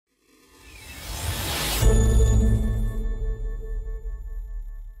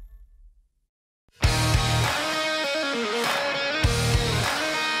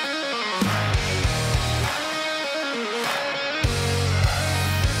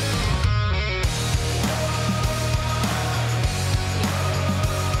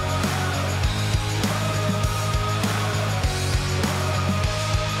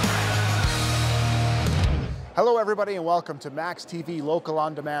Hello everybody and welcome to maxTV Local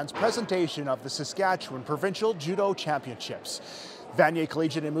On Demand's presentation of the Saskatchewan Provincial Judo Championships. Vanier,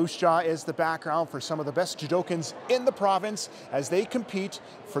 Collegiate in Moose Jaw is the background for some of the best judokans in the province as they compete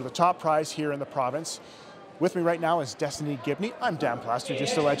for the top prize here in the province. With me right now is Destiny Gibney. I'm Dan Plaster,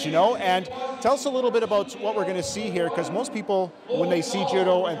 just to let you know. And tell us a little bit about what we're going to see here, because most people, when they see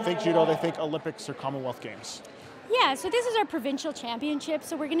judo and think judo, they think Olympics or Commonwealth Games. Yeah, so this is our provincial championship,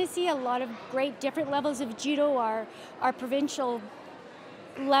 so we're going to see a lot of great different levels of judo, our provincial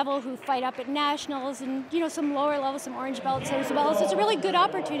level who fight up at nationals, and some lower levels, some orange belts as well. So it's a really good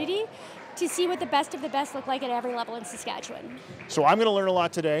opportunity to see what the best of the best look like at every level in Saskatchewan. So I'm going to learn a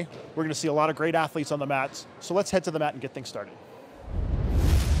lot today. We're going to see a lot of great athletes on the mats. So let's head to the mat and get things started.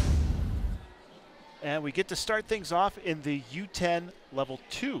 And we get to start things off in the U10 Level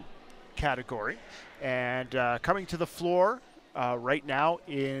 2 category. And coming to the floor right now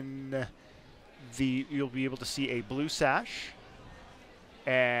you'll be able to see a blue sash.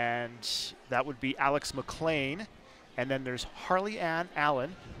 And that would be Alex McLean. And then there's Harley Ann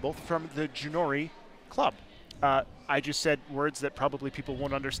Allen, both from the Junori Club. I just said words that probably people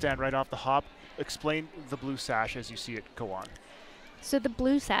won't understand right off the hop. Explain the blue sash as you see it go on. So the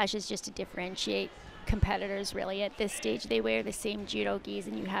blue sash is just to differentiate competitors, really. At this stage, they wear the same judo gis,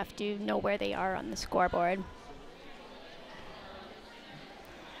 and you have to know where they are on the scoreboard.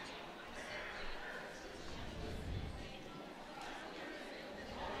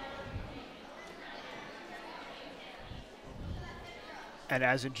 And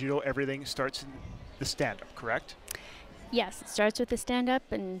as in judo, everything starts in the stand-up, correct? Yes, it starts with the stand-up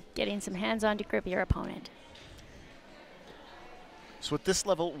and getting some hands-on to grip your opponent. So at this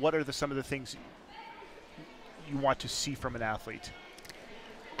level, what are some of the things you want to see from an athlete?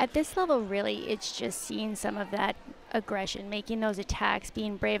 At this level, really, it's just seeing some of that aggression, making those attacks,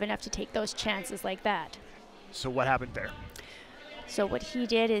 being brave enough to take those chances like that. So what happened there? So what he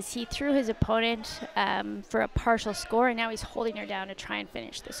did is he threw his opponent for a partial score, and now he's holding her down to try and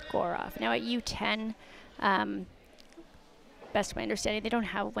finish the score off. Now at U10, best of my understanding, they don't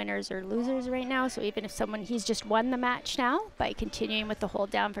have winners or losers right now, so even if he's just won the match now by continuing with the hold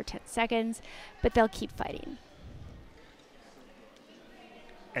down for 10 seconds, but they'll keep fighting.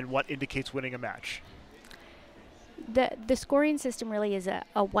 And what indicates winning a match? The scoring system really is a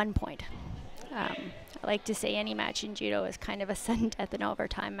 1 point. I like to say any match in judo is kind of a sudden death and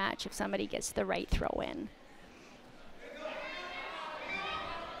overtime match if somebody gets the right throw in.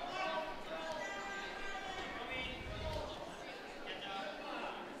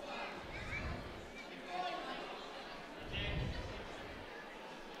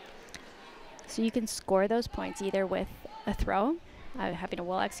 So you can score those points either with a throw, having a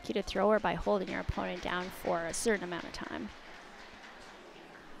well-executed throw, or by holding your opponent down for a certain amount of time.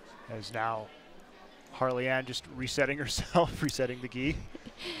 As now Harley Ann just resetting herself, resetting the gi.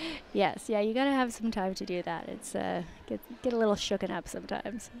 Yes, yeah, you gotta have some time to do that. It's get a little shooken up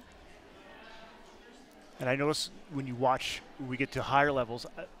sometimes. And I notice when we get to higher levels,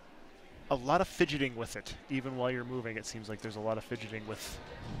 a lot of fidgeting with it. Even while you're moving, it seems like there's a lot of fidgeting with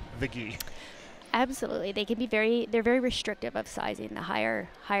the gi. Absolutely, they're very restrictive of sizing the higher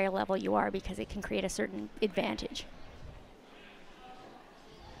level you are, because it can create a certain advantage.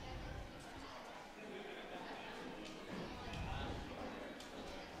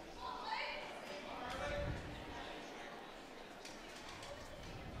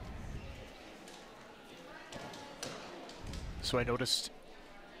 So I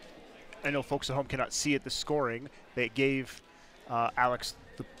know folks at home cannot see it, the scoring. They gave Alex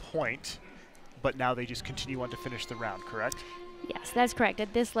the point, but now they just continue on to finish the round, correct? Yes, that's correct.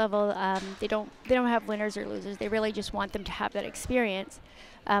 At this level, they don't have winners or losers. They really just want them to have that experience.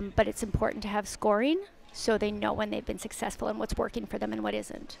 But it's important to have scoring so they know when they've been successful and what's working for them and what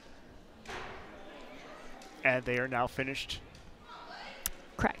isn't. And they are now finished?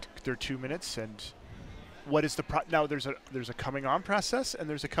 Correct. They're 2 minutes, and what is now there's a coming on process and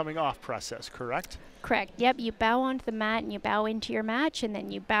there's a coming off process, correct? Correct. Yep, you bow onto the mat and you bow into your match, and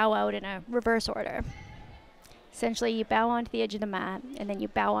then you bow out in a reverse order. Essentially, you bow onto the edge of the mat, and then you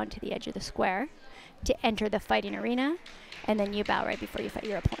bow onto the edge of the square to enter the fighting arena, and then you bow right before you fight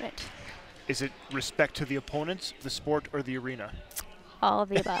your opponent. Is it respect to the opponents, the sport, or the arena? All of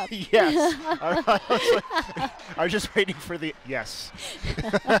the above. Yes. I was just waiting for the yes.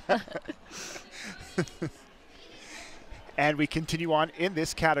 And we continue on in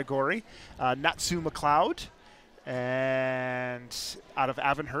this category. Natsu McLeod, and out of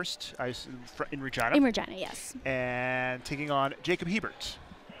Avonhurst, in Regina. In Regina, yes. And taking on Jacob Hebert.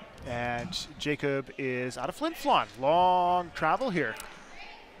 And Jacob is out of Flin Flon. Long travel here.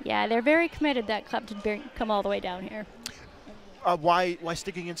 Yeah, they're very committed, that club, to come all the way down here. Why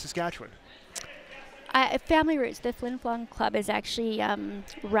sticking in Saskatchewan? Family roots. The Flin Flon Club is actually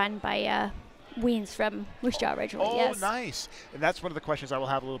run by Weens from Moose Jaw originally. Oh, yes. nice. And that's one of the questions I will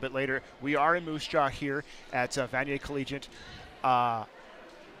have a little bit later. We are in Moose Jaw here at Vanier Collegiate. I'm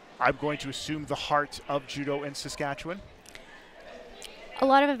going to assume the heart of judo in Saskatchewan. A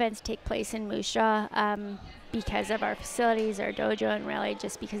lot of events take place in Moose Jaw because of our facilities, our dojo, and really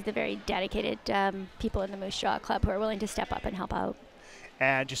just because of the very dedicated people in the Moose Jaw Club who are willing to step up and help out.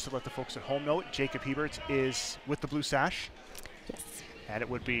 And just to let the folks at home know, Jacob Hebert is with the blue sash. Yes. And it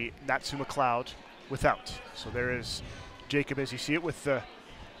would be Natsu McLeod without. So there is Jacob as you see it with the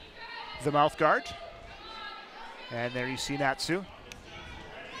mouth guard. And there you see Natsu.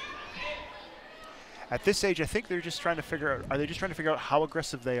 At this age, I think they're just trying to figure out, are they just trying to figure out how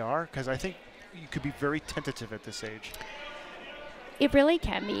aggressive they are? Because I think you could be very tentative at this age. It really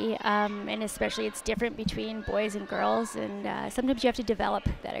can be, and especially it's different between boys and girls, and sometimes you have to develop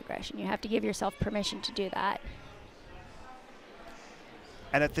that aggression. You have to give yourself permission to do that.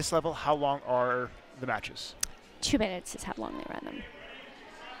 And at this level, how long are the matches? 2 minutes is how long they run them.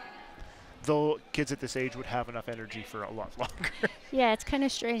 Though kids at this age would have enough energy for a lot longer. Yeah, it's kind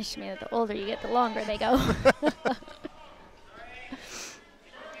of strange to me that the older you get, the longer they go.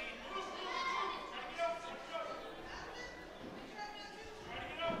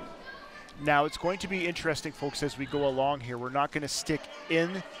 Now, it's going to be interesting, folks, as we go along here. We're not going to stick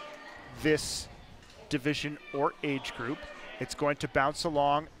in this division or age group. It's going to bounce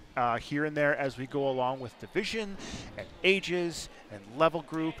along here and there as we go along with division and ages and level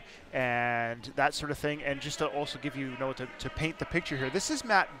group and that sort of thing. And just to also give you, to paint the picture here, this is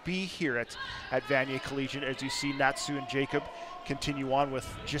Mat B here at Vanier Collegiate. As you see, Natsu and Jacob continue on with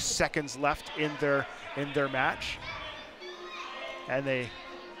just seconds left in their match. And they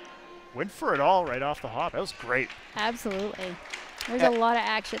went for it all right off the hop. That was great. Absolutely. There's a lot of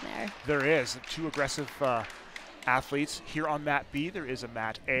action there. There is. Two aggressive athletes. Here on Mat B, there is a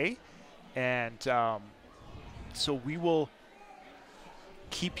Mat A. And so we will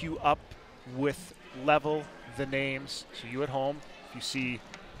keep you up with level, the names. So you at home, if you see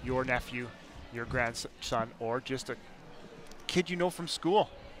your nephew, your grandson, or just a kid you know from school,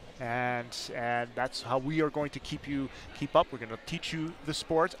 and that's how we are going to keep up. We're going to teach you the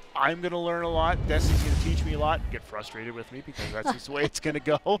sport. I'm going to learn a lot. Destiny's going to teach me a lot. Get frustrated with me because that's just the way it's going to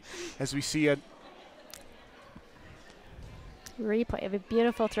go. As we see a replay of a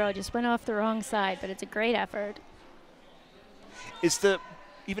beautiful throw, just went off the wrong side, but it's a great effort.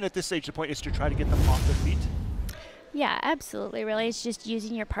 Even at this stage, the point is to try to get them off their feet? Yeah, absolutely. Really, it's just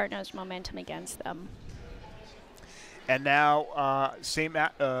using your partner's momentum against them. And now,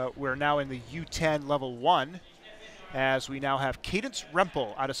 we're now in the U10 level 1, as we now have Cadence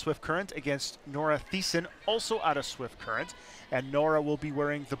Rempel out of Swift Current against Nora Thiessen, also out of Swift Current. And Nora will be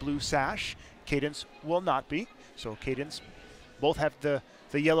wearing the blue sash. Cadence will not be. So Cadence both have the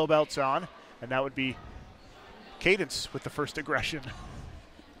yellow belts on, and that would be Cadence with the first aggression.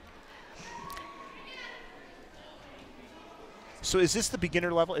 So is this the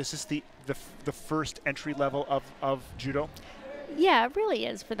beginner level? Is this the first entry level of judo? Yeah, it really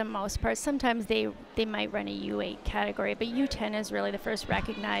is for the most part. Sometimes they might run a U8 category, but U10 is really the first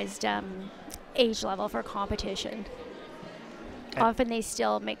recognized age level for competition. And often they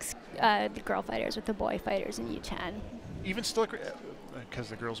still mix the girl fighters with the boy fighters in U10. Even still, because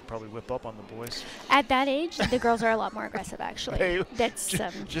the girls will probably whip up on the boys. At that age, the girls are a lot more aggressive, actually. Hey, that's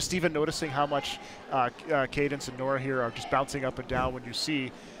just even noticing how much Cadence and Nora here are just bouncing up and down. When you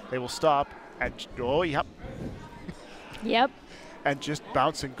see, they will stop and yep, yep, and just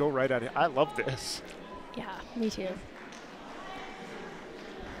bounce and go right at it. I love this. Yeah, me too.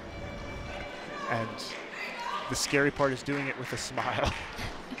 And the scary part is doing it with a smile.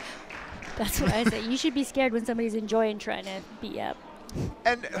 That's what I say. You should be scared when somebody's enjoying trying to beat you up.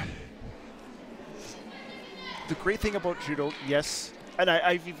 And the great thing about judo, yes, and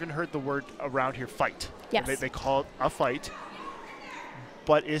I've even heard the word around here, fight. Yes. They call it a fight,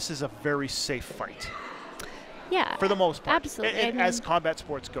 but this is a very safe fight. Yeah. For the most part. Absolutely. As combat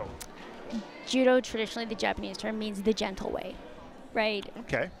sports go. Judo, traditionally the Japanese term, means the gentle way, right?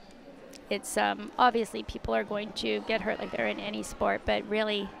 Okay. It's obviously people are going to get hurt like they're in any sport, but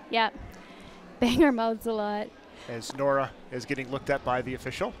really, yeah, bang our mouths a lot. As Nora is getting looked at by the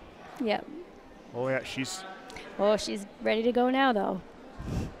official. Yep. Oh yeah, she's. Oh, she's ready to go now, though.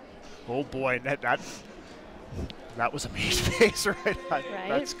 Oh boy, that was a mean face, right? Right?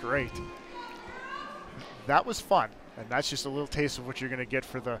 That's great. That was fun, and that's just a little taste of what you're going to get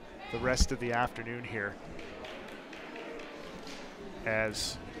for the rest of the afternoon here.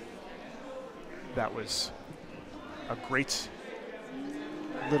 As That was a great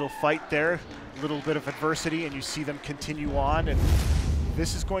little fight there, a little bit of adversity, and you see them continue on. And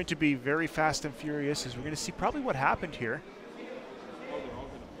this is going to be very fast and furious, as we're going to see probably what happened here.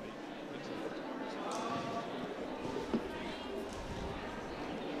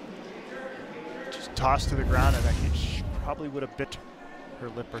 Just tossed to the ground, and I think she probably would have bit her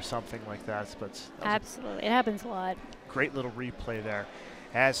lip or something like that. But absolutely, it happens a lot. Great little replay there.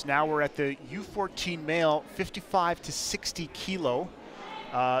 As now we're at the U14 male, 55 to 60 kilo.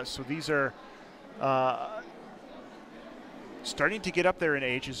 So these are starting to get up there in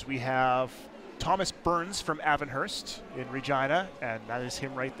ages. We have Thomas Burns from Avonhurst in Regina, and that is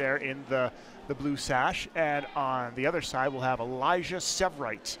him right there in the blue sash. And on the other side, we'll have Elijah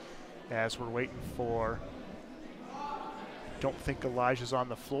Severite, as we're waiting for, don't think Elijah's on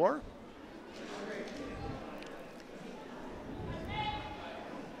the floor.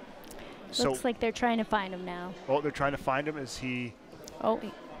 Looks like they're trying to find him now. Oh, they're trying to find him. Is he? Oh,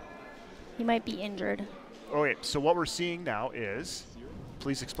 he might be injured. Okay, so what we're seeing now is,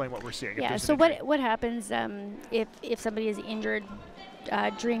 please explain what we're seeing. Yeah, so what happens if somebody is injured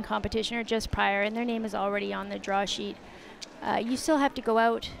during competition or just prior and their name is already on the draw sheet, you still have to go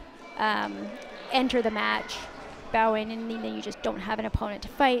out, enter the match, bow in, and then you just don't have an opponent to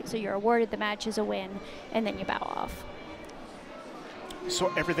fight, so you're awarded the match as a win, and then you bow off. So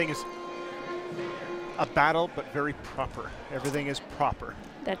everything is a battle, but very proper. Everything is proper.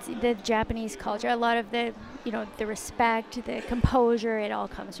 That's the Japanese culture. A lot of the, the respect, the composure, it all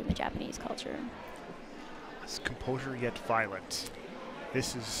comes from the Japanese culture. It's composure yet violent.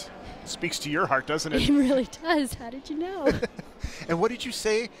 This speaks to your heart, doesn't it? It really does. How did you know? And what did you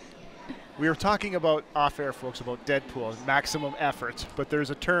say? We were talking about off-air, folks, about Deadpool, maximum effort, but there's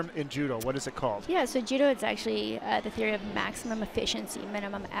a term in judo. What is it called? Yeah, so judo, it's actually the theory of maximum efficiency,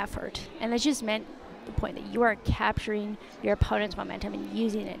 minimum effort. And that's just meant the point that you are capturing your opponent's momentum and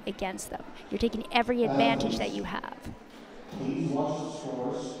using it against them. You're taking every advantage that you have. Please watch the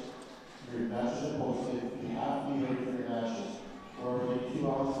scores. Your matches are posted. You have to be ready for your matches.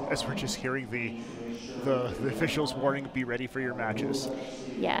 As we're just hearing the officials warning, be ready for your matches.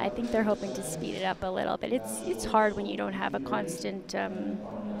 Yeah, I think they're hoping to speed it up a little bit. It's hard when you don't have a constant,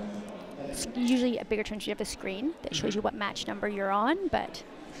 usually a bigger terms, you have a screen that shows you what match number you're on, but.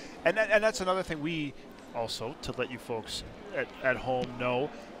 And that's another thing we also, to let you folks at home know,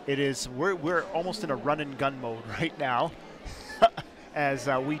 it is, we're almost in a run and gun mode right now, as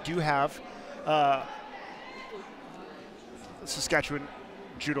we do have Saskatchewan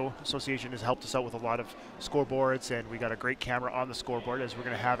Judo Association has helped us out with a lot of scoreboards, and we got a great camera on the scoreboard, as we're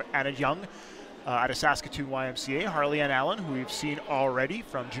going to have Anna Young out of Saskatoon YMCA, Harley Ann Allen, who we've seen already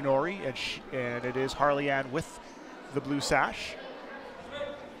from Janori, and it is Harley Ann with the blue sash.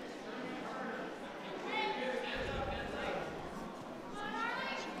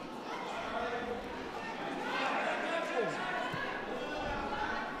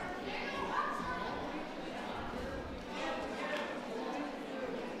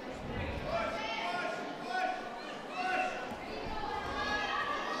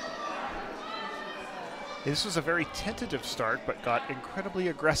 This was a very tentative start, but got incredibly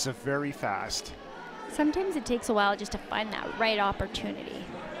aggressive very fast. Sometimes it takes a while just to find that right opportunity.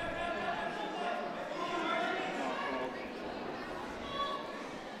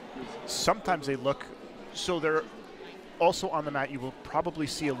 Sometimes they look, so they're also on the mat, you will probably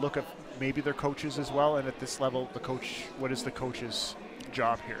see a look of maybe their coaches as well, and at this level, the coach, what is the coach's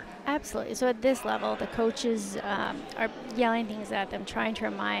job here? Absolutely. So at this level, the coaches are yelling things at them, trying to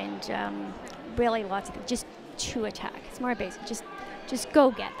remind really lots of things, just to attack. It's more basic. Just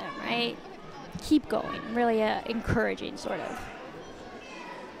go get them, right? Keep going. Really encouraging, sort of.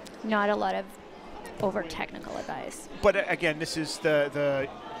 Not a lot of over technical advice. But again, this is the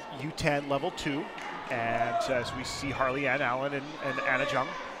U10 level 2, and as we see Harley Ann Allen and Anna Jung,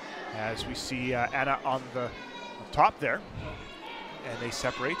 as we see Anna on the top there, and they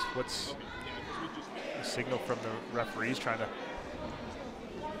separate. What's the signal from the referees trying to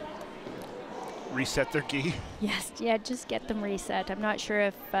reset their gi? Yes, yeah, just get them reset. I'm not sure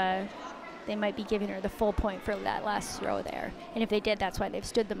if they might be giving her the full point for that last throw there. And if they did, that's why they've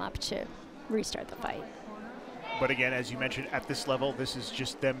stood them up to restart the fight. But again, as you mentioned, at this level, this is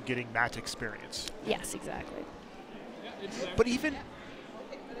just them getting mat experience. Yes, exactly. But even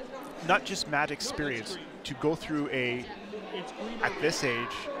not just mat experience, to go through at this age,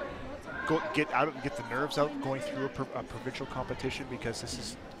 get the nerves out going through a provincial competition, because this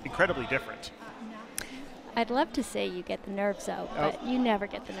is incredibly different. I'd love to say you get the nerves out, but you never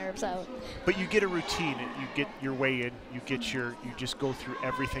get the nerves out. But you get a routine. You get your way in. You just go through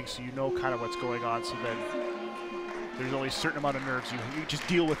everything, so you know kind of what's going on. So then there's only a certain amount of nerves. You just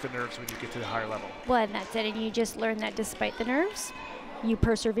deal with the nerves when you get to the higher level. Well, and that's it. And you just learn that despite the nerves, you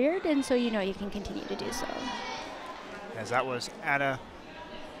persevered, and so you know you can continue to do so. As that was Anna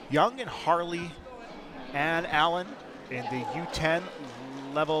Young and Harley and Allen in the U10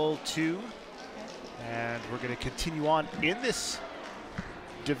 level 2. And we're going to continue on in this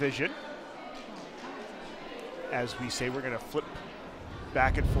division. As we say, we're going to flip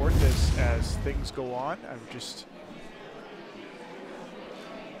back and forth as things go on. I'm just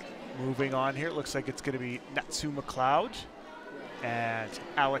moving on here. It looks like it's going to be Natsu McLeod and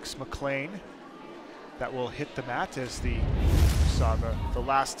Alex McLean that will hit the mat as the saw the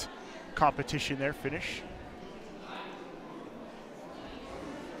last competition there finish.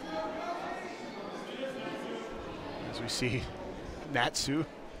 As we see Natsu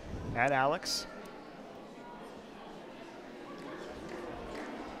and Alex.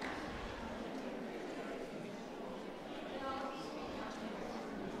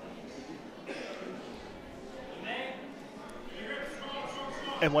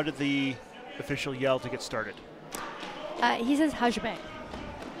 And what did the official yell to get started? He says Hajime.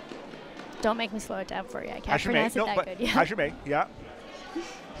 Don't make me slow it down for you. I can't Hajime, pronounce no, it that but good. Yeah. Hajime, yeah.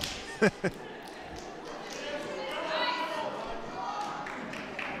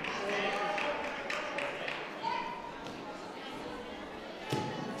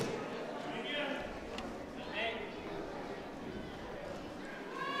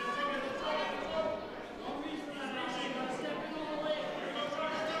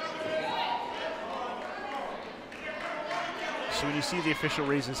 So when you see the official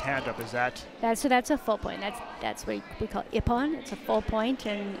raise his hand up, is that? So that's a full point. That's what we call ippon. It's a full point,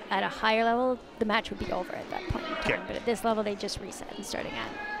 and at a higher level, the match would be over at that point in time. But at this level, they just reset and start again.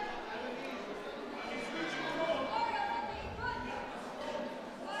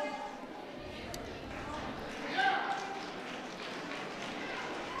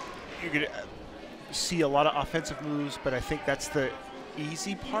 You're going to see a lot of offensive moves, but I think that's the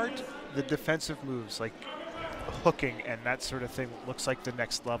easy part. The defensive moves, like hooking and that sort of thing, looks like the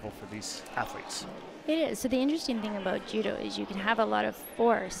next level for these athletes. It is. So the interesting thing about judo is you can have a lot of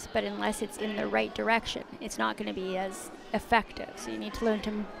force, but unless it's in the right direction, it's not going to be as effective. So you need to learn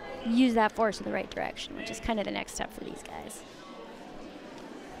to use that force in the right direction, which is kind of the next step for these guys.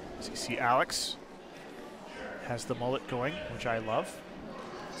 So you see Alex has the mullet going, which I love.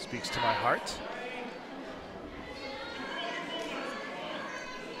 Speaks to my heart.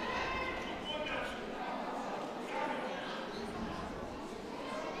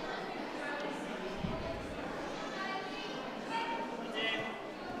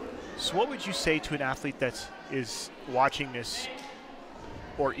 So what would you say to an athlete that is watching this,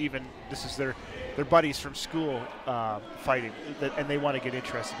 or even this is their buddies from school fighting, and they want to get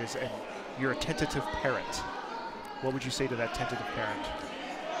interested, and you're a tentative parent? What would you say to that tentative parent?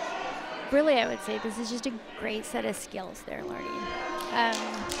 Really, I would say this is just a great set of skills they're learning.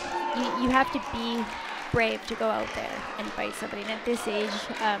 You have to be brave to go out there and fight somebody. And at this age,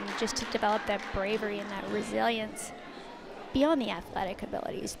 just to develop that bravery and that resilience beyond the athletic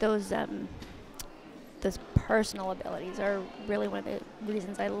abilities, those personal abilities are really one of the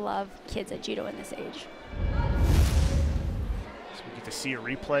reasons I love kids at judo in this age. So we get to see a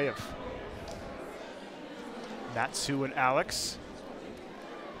replay of Natsu and Alex.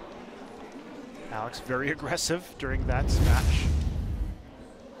 Alex very aggressive during that match.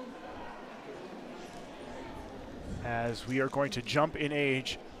 As we are going to jump in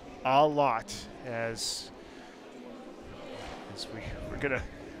age a lot, as we're gonna,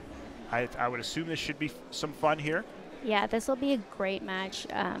 I would assume this should be some fun here. Yeah, this will be a great match.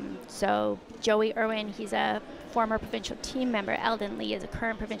 So Joey Irwin, he's a former provincial team member. Eldon Lee is a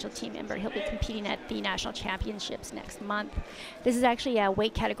current provincial team member. He'll be competing at the national championships next month. This is actually a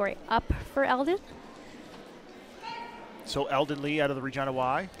weight category up for Eldon. So Eldon Lee out of the Regina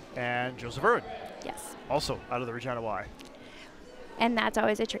Y, and Joseph Irwin. Yes. Also out of the Regina Y. And that's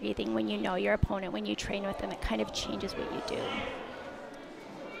always a tricky thing when you know your opponent, when you train with them, it kind of changes what you do.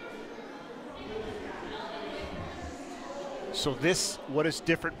 So this, what is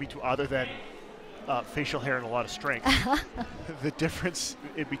different between, other than facial hair and a lot of strength, the difference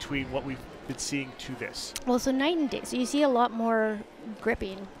in between what we've been seeing to this? Well, so night and day. So you see a lot more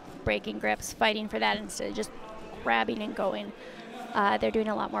gripping, breaking grips, fighting for that instead of just grabbing and going. They're doing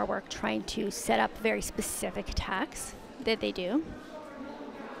a lot more work trying to set up very specific attacks that they do.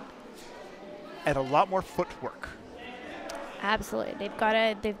 And a lot more footwork. Absolutely. They've got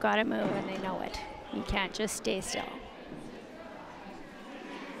to move, and they know it. You can't just stay still.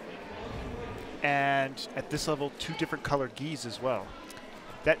 And at this level, 2 different colored gis as well.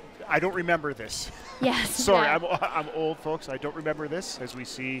 That I don't remember this. Yes. Sorry, yeah. I'm old, folks. I don't remember this. As we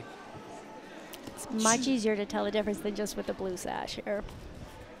see, It's much easier to tell the difference than just with the blue sash here.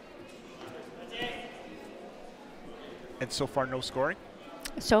 and so far no scoring.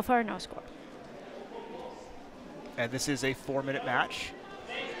 So far, no score. And this is a 4-minute match,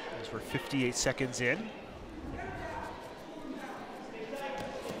 as we're 58 seconds in.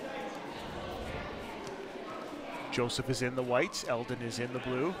 Joseph is in the whites, Eldon is in the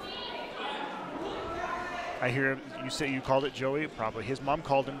blue. I hear you say you called it Joey. Probably his mom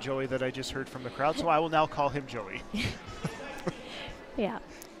called him Joey, that I just heard from the crowd, so I will now call him Joey. Yeah.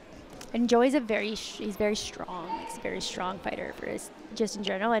 And Joey's he's very strong. He's a very strong fighter for his, just in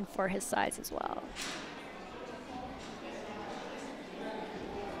general, and for his size as well.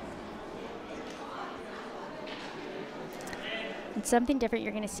 And something different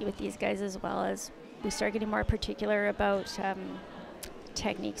you're going to see with these guys as well as we start getting more particular about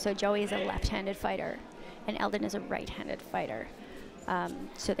technique. So Joey is a left-handed fighter, and Eldon is a right-handed fighter.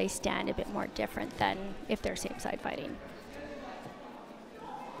 So they stand a bit more different than if they're same side fighting.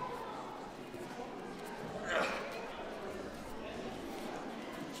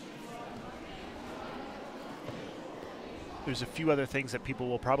 There's a few other things that people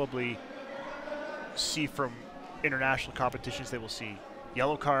will probably see from international competitions. They will see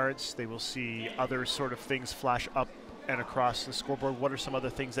yellow cards. They will see other sort of things flash up and across the scoreboard. What are some other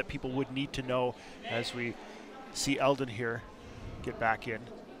things that people would need to know as we see Eldon here get back in?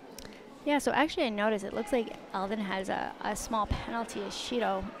 Yeah, so actually I noticed it looks like Eldon has a small penalty as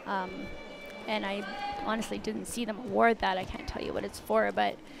Shido, and I honestly didn't see them award that. I can't tell you what it's for,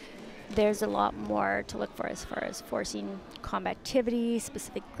 but there's a lot more to look for as far as forcing combativity,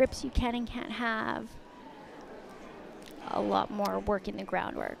 specific grips you can and can't have. A lot more work in the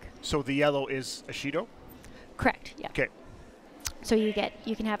groundwork. So the yellow is a Shido? Correct, yeah. Okay. So you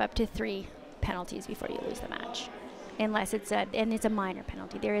can have up to 3 penalties before you lose the match. Unless it's a minor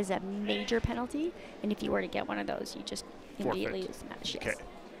penalty. There is a major penalty, and if you were to get one of those, you just immediately lose the match. Okay. Yes.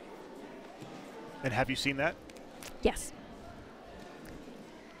 And have you seen that? Yes.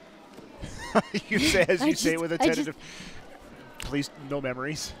 You say it with a tentative. Please, no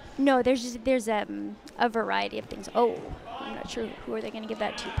memories. No, there's a variety of things. Oh, I'm not sure who are they going to give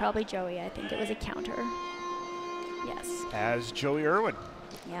that to. Probably Joey. I think it was a counter. Yes. As Joey Irwin.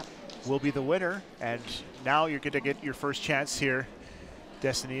 Yep. Will be the winner, and now you're going to get your first chance here,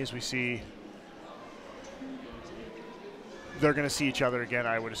 Destiny, as we see they're going to see each other again,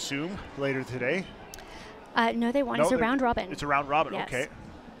 I would assume, later today. No, they won. No, it's a round robin. It's a round robin, yes. Okay.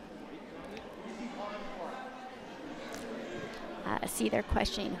 See, they're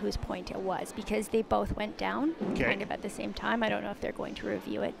questioning whose point it was because they both went down kind of at the same time. I don't know if they're going to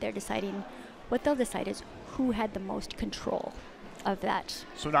review it. They're deciding, what they'll decide is who had the most control of that.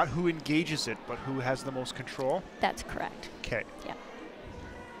 So not who engages it, but who has the most control? That's correct. Okay. Yeah.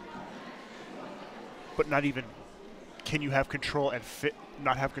 But not even, can you have control and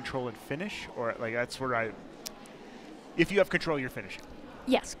not have control and finish? Or like that's where if you have control, you're finishing.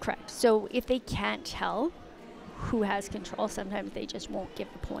 Yes, correct. So if they can't tell who has control, sometimes they just won't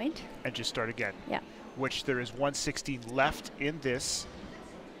give the point. And just start again. Yeah. Which there is 1:16 left in this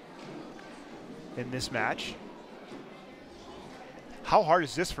match. How hard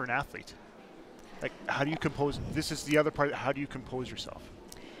is this for an athlete? Like, how do you compose? This is the other part. How do you compose yourself?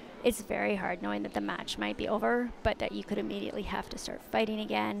 It's very hard knowing that the match might be over, but that you could immediately have to start fighting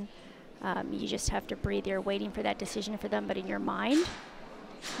again. You just have to breathe. You're waiting for that decision for them, but in your mind,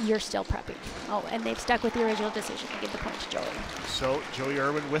 you're still prepping. Oh, and they've stuck with the original decision to give the point to Joey. So Joey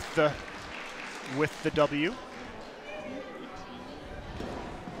Irwin with the W.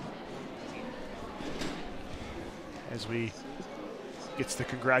 As we gets the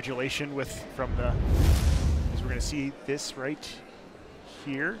congratulation as we're going to see this right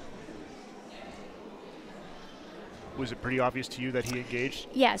here. Was it pretty obvious to you that he engaged?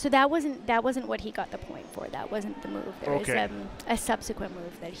 Yeah, so that wasn't what he got the point for. That wasn't the move. There was a subsequent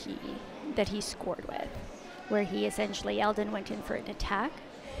move that he scored with, where he essentially, Eldon went in for an attack,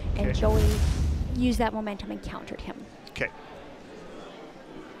 and Joey used that momentum and countered him. Okay.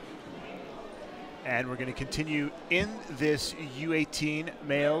 And we're going to continue in this U18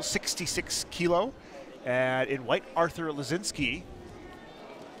 male 66 kilo. And in white, Arthur Lazinski.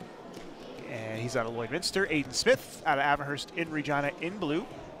 And he's out of Lloydminster. Aiden Smith out of Amherst in Regina in blue.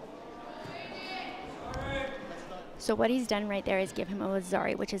 So what he's done right there is give him a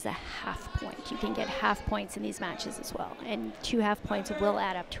Lazari, which is a half point. You can get half points in these matches as well. And 2 half points will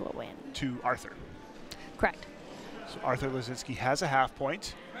add up to a win. To Arthur. Correct. So Arthur Lazinski has a half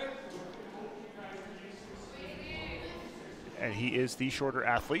point. And he is the shorter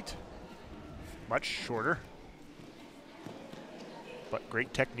athlete. Much shorter. But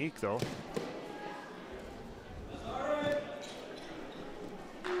great technique, though.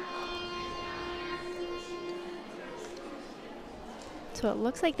 So it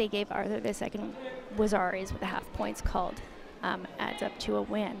looks like they gave Arthur the second Wazaris with the half points called. Adds up to a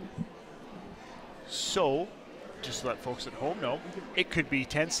win. So, just to let folks at home know, it could be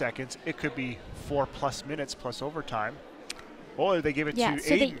 10 seconds. It could be 4+ minutes plus overtime. Or they give it to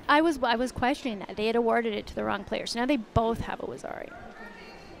Aiden. I was questioning that. They had awarded it to the wrong player. So now they both have a Wazari.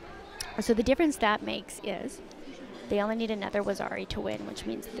 So the difference that makes is they only need another Wazari to win, which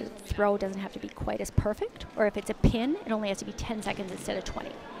means the throw doesn't have to be quite as perfect. Or if it's a pin, it only has to be 10 seconds instead of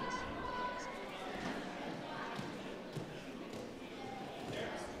 20.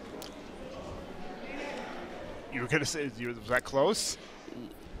 You were going to say, was that close?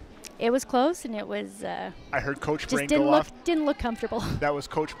 It was close, and it was. I heard Coach just Brain go off. Didn't look comfortable. That was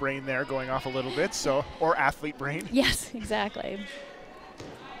Coach Brain there going off a little bit, so or athlete brain. Yes, exactly.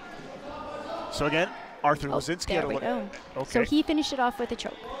 So again, Arthur Lazinski. There we go. Okay. So he finished it off with a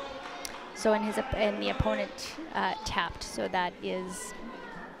choke. So the opponent tapped. So that is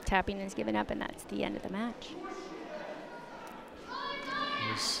tapping is given up, and that's the end of the match.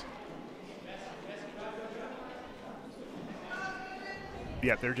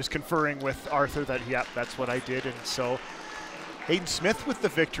 Yeah, they're just conferring with Arthur that, yeah, that's what I did. And so Aiden Smith with the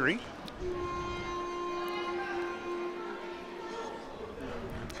victory.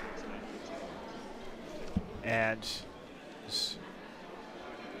 And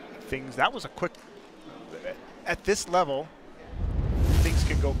that was a quick, at this level, things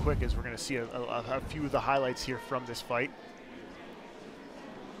can go quick, as we're going to see a few of the highlights here from this fight.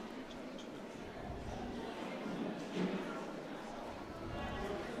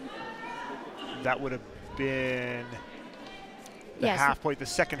 That would have been the half point, the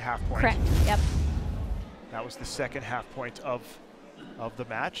second half point. Correct, yep. That was the second half point of the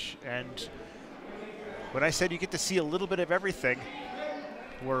match. And when I said you get to see a little bit of everything,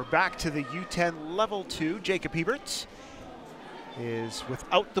 we're back to the U10 level 2. Jacob Hebert is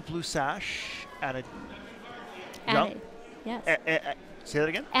without the blue sash. Anna, yes. Say that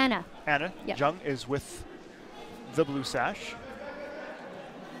again? Anna. Yep. Jung is with the blue sash.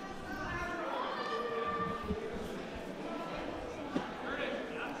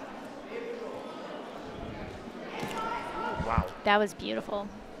 Wow. That was beautiful.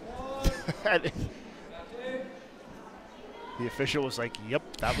 The official was like, yep,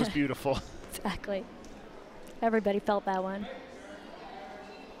 that was beautiful. Exactly. Everybody felt that one.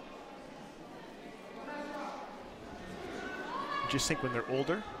 Just think when they're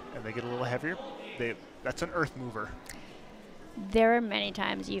older and they get a little heavier, that's an earth mover. There are many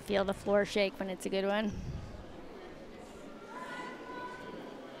times you feel the floor shake when it's a good one.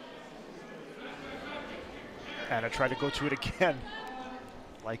 And I try to go to it again.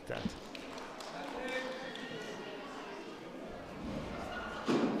 Like that.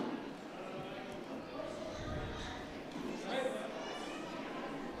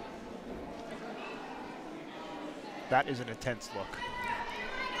 That is an intense look.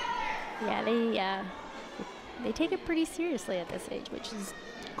 Yeah, they take it pretty seriously at this age, which is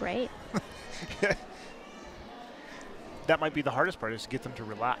great. That might be the hardest part, is to get them to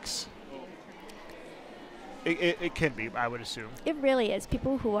relax. It can be, I would assume. It really is.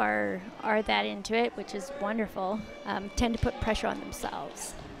 People who are that into it, which is wonderful, tend to put pressure on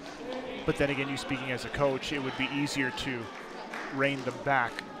themselves. But then again, you speaking as a coach, it would be easier to rein them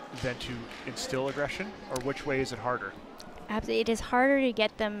back than to instill aggression? Or which way is it harder? Absolutely. It is harder to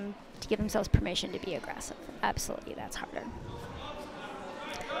get them to give themselves permission to be aggressive. Absolutely, that's harder.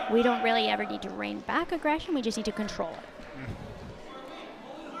 We don't really ever need to rein back aggression. We just need to control it.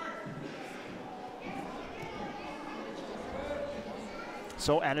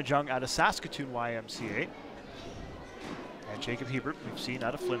 So Anna Jung out of Saskatoon YMCA. And Jacob Hebert, we've seen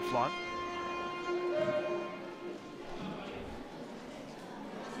out of Flin Flon.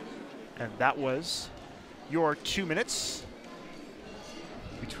 And that was your 2 minutes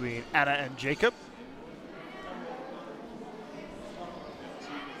between Anna and Jacob.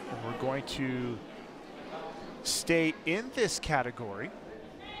 And we're going to stay in this category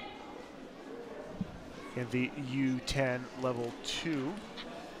in the U10 level 2.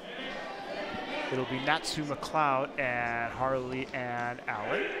 It'll be Natsu McLeod and Harley Ann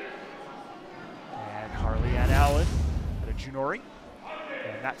Allen. And Harley Ann Allen out of Junori.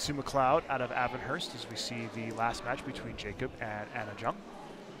 And Natsu McLeod out of Avonhurst, as we see the last match between Jacob and Anna Jung.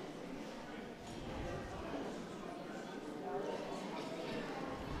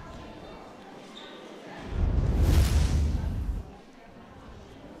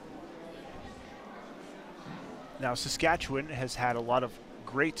 Now, Saskatchewan has had a lot of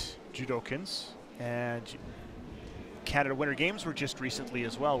great judokins, and Canada Winter Games were just recently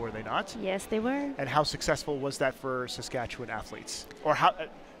as well, were they not? Yes, they were. And how successful was that for Saskatchewan athletes? Or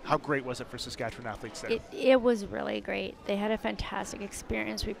how great was it for Saskatchewan athletes there? It was really great. They had a fantastic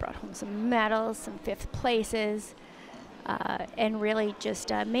experience. We brought home some medals, some 5th places, and really just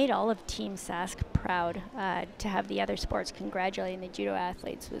made all of Team Sask proud. To have the other sports congratulating the judo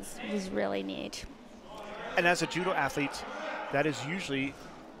athletes was really neat. And as a judo athlete, that is usually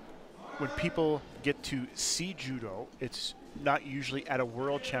when people get to see judo, it's not usually at a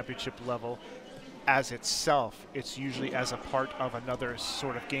world championship level as itself. It's usually as a part of another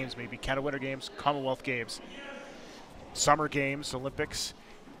sort of games, maybe Canada Winter Games, Commonwealth Games, Summer Games, Olympics.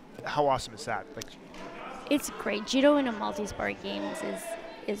 How awesome is that? Like, it's great. Judo in a multi-sport games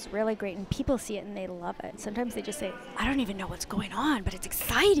is really great, and people see it and they love it. Sometimes they just say, I don't even know what's going on, but it's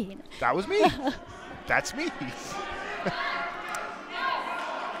exciting. That was me. That's me.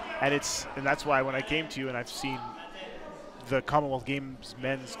 And that's why when I came to you and I've seen the Commonwealth Games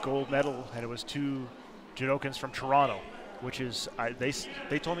men's gold medal, and it was 2 judokins from Toronto, which is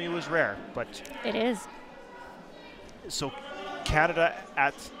they told me it was rare, but it is. So Canada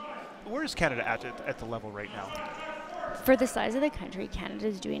where is Canada at the level right now? For the size of the country, Canada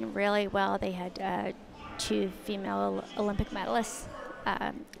is doing really well. They had 2 female Olympic medalists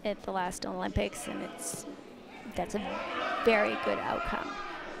at the last Olympics, and that's a very good outcome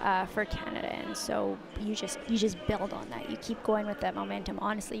for Canada. And so you just build on that. You keep going with that momentum,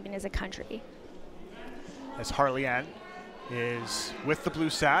 honestly, even as a country. As Harley Ann is with the blue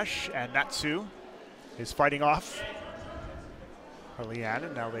sash, and Natsu is fighting off Harley Ann,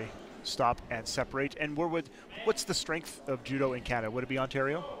 and now they stop and separate. And what's the strength of judo in Canada? Would it be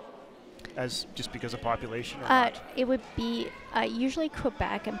Ontario, as just because of population? Or not? It would be usually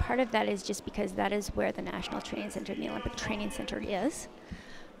Quebec, and part of that is just because that is where the National Training Center and the Olympic Training Center is.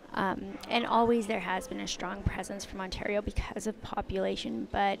 And always there has been a strong presence from Ontario because of population,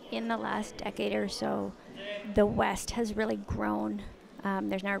 but in the last decade or so, the West has really grown.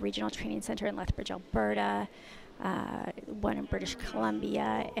 There's now a regional training center in Lethbridge, Alberta, one in British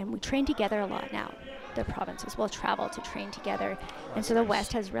Columbia, and we train together a lot now. The provinces will travel to train together, and so the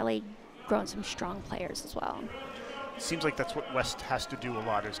West has really grown some strong players as well. Seems like that's what West has to do a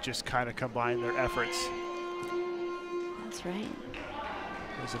lot, is just kind of combine their efforts. That's right.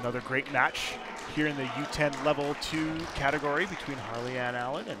 There's another great match here in the U10 Level 2 category between Harley Ann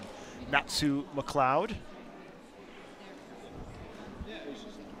Allen and Natsu McLeod.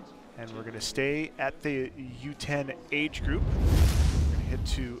 And we're going to stay at the U10 age group. We're going to head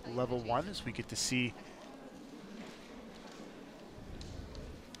to Level 1 as we get to see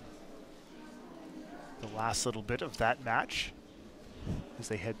the last little bit of that match as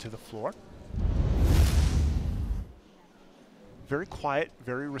they head to the floor. Very quiet,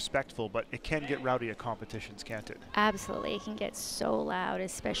 very respectful, but it can get rowdy at competitions, can't it? Absolutely. It can get so loud,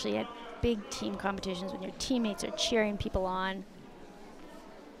 especially at big team competitions when your teammates are cheering people on.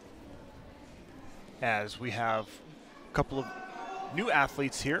 As we have a couple of new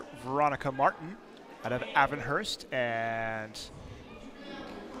athletes here, Veronica Martin out of Avonhurst, and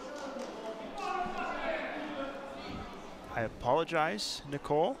I apologize,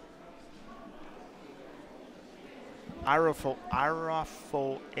 Nicole. Arafoeva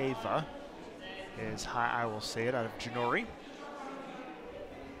is how I will say it, out of Janori.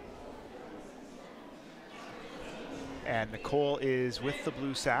 And Nicole is with the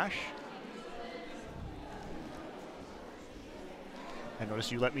blue sash. I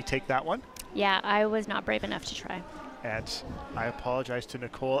noticed you let me take that one. Yeah, I was not brave enough to try. And I apologize to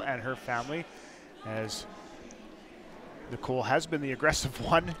Nicole and her family, as Nicole has been the aggressive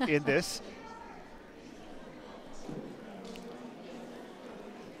one in this.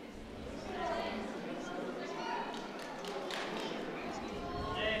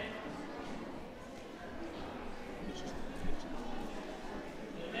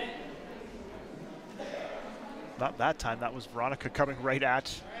 Not that time, that was Veronica coming right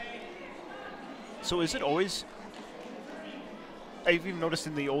at. So is it always, I've even noticed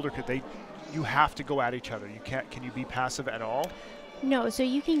in the older kid, you have to go at each other. You can't, can you be passive at all? No, so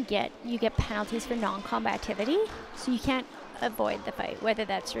you get penalties for non-combativity, so you can't avoid the fight, whether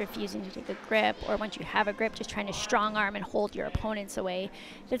that's refusing to take a grip or once you have a grip, just trying to strong arm and hold your opponents away.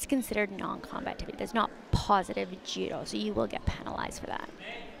 That's considered non-combativity. That's not positive judo, so you will get penalized for that.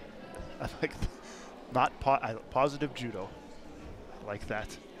 I like not positive judo. I like that.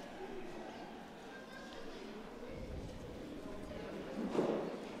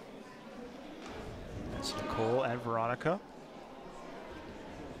 That's Nicole and Veronica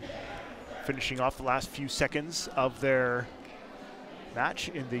finishing off the last few seconds of their match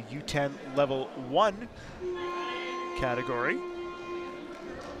in the U10 level 1 category.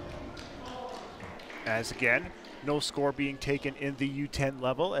 As again, no score being taken in the U10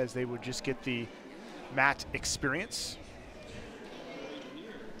 level, as they would just get the mat experience.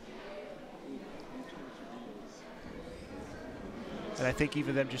 And I think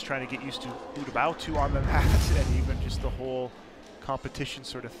even them just trying to get used to who to bow to on the mat and even just the whole competition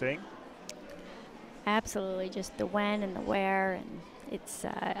sort of thing. Absolutely, just the when and the where, and it's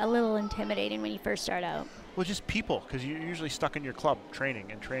a little intimidating when you first start out. Well, just people, because you're usually stuck in your club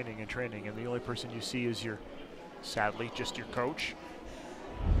training and training and training, and the only person you see is sadly, just your coach.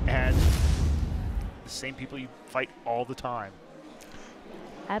 And the same people you fight all the time.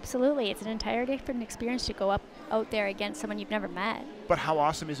 Absolutely, it's an entire different experience to go out there against someone you've never met. But how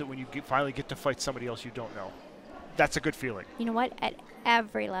awesome is it when you finally get to fight somebody else you don't know? That's a good feeling. You know what? At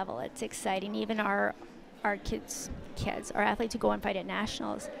every level, it's exciting. Even our kids, our athletes who go and fight at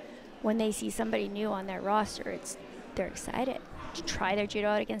nationals, when they see somebody new on their roster, they're excited to try their judo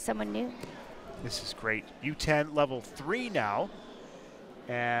out against someone new. This is great. U10 level 3 now,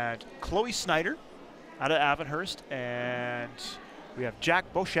 and Chloe Snyder out of Avonhurst, and we have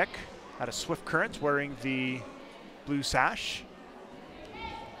Jack Boschek out of Swift Current wearing the blue sash.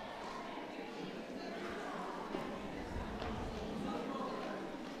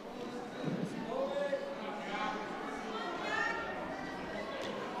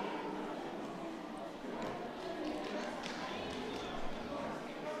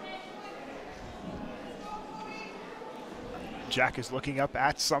 Jack is looking up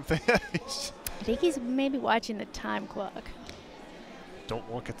at something. I think he's maybe watching the time clock.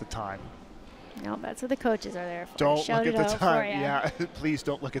 Don't look at the time. No, that's what the coaches are there for. Don't look at the time. Yeah, please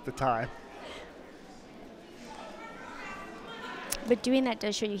don't look at the time. But doing that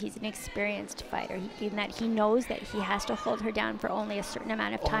does show you he's an experienced fighter. In that he knows that he has to hold her down for only a certain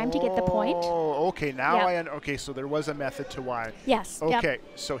amount of time to get the point. Oh, okay. Now yep. Okay, so there was a method to why. Yes. Okay, yep.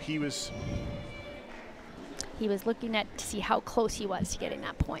 So he was looking to see how close he was to getting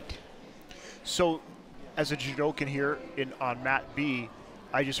that point. So, as a judokan here on mat B,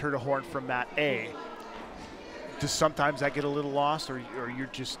 I just heard a horn from mat A. Does sometimes that get a little lost, or you're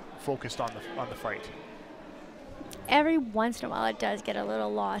just focused on the fight? Every once in a while it does get a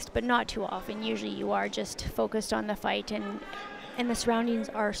little lost, but not too often. Usually you are just focused on the fight, and the surroundings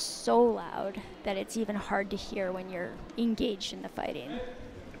are so loud that it's even hard to hear when you're engaged in the fighting.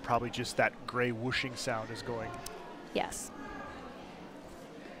 Probably just that gray whooshing sound is going. Yes.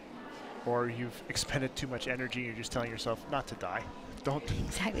 Or you've expended too much energy and you're just telling yourself not to die. Don't.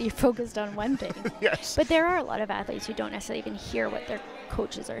 Exactly, you're focused on one thing. Yes. But there are a lot of athletes who don't necessarily even hear what their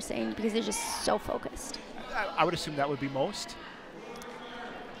coaches are saying because they're just so focused. I would assume that would be most.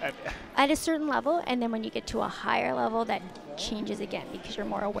 At a certain level, and then when you get to a higher level, that changes again because you're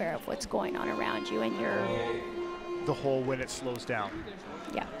more aware of what's going on around you and you're... The whole when it slows down.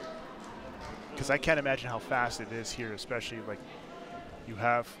 Yeah. Because I can't imagine how fast it is here, especially like you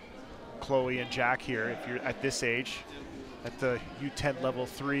have Chloe and Jack here. If you're at this age, at the U10 level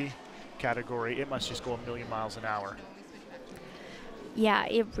 3 category, it must just go a million miles an hour. Yeah,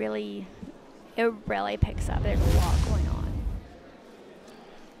 it really picks up. There's a lot going on.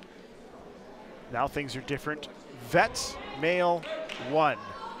 Now things are different. Vets, male 1.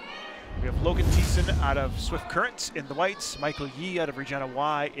 We have Logan Thiessen out of Swift Current in the whites, Michael Yee out of Regina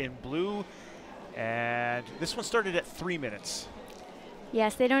Y in blue, and this one started at 3 minutes.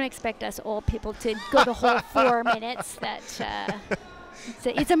 Yes, they don't expect us old people to go the whole 4 minutes.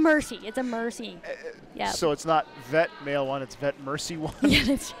 It's a mercy. It's a mercy. Yeah. So it's not vet male 1, it's vet mercy 1. Yeah,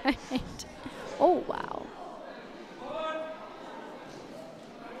 that's right. Oh, wow.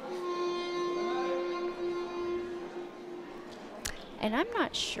 And I'm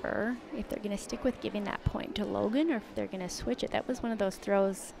not sure if they're going to stick with giving that point to Logan or if they're going to switch it. That was one of those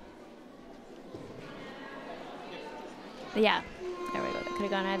throws. Yeah, there we go. That could have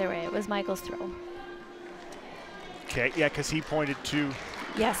gone either way. It was Michael's throw. Okay, yeah, because he pointed to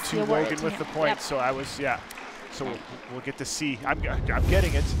Logan with the point. Yep. So I was, yeah. So we'll get to see. I'm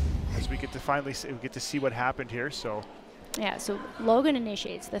getting it as we get to finally see what happened here. So. Yeah. So Logan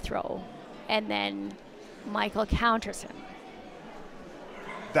initiates the throw, and then Michael counters him.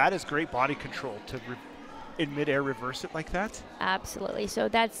 That is great body control to in midair reverse it like that. Absolutely. So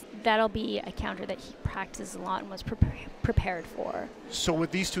that'll be a counter that he practices a lot and was prepared for. So would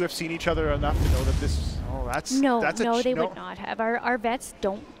these two have seen each other enough to know that this? Oh, that's no, they would not have. Our vets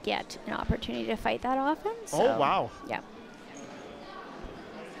don't get an opportunity to fight that often. So, oh wow. Yeah.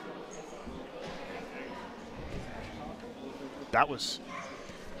 That was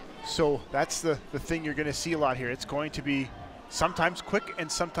So that's the thing you're going to see a lot here. It's going to be sometimes quick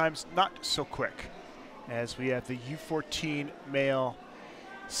and sometimes not so quick. As we have the U14 male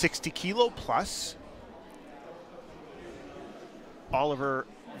 60 kilo plus. Oliver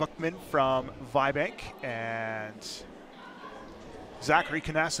Buckman from Vibank and Zachary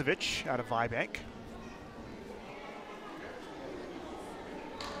Kanasevich out of Vibank.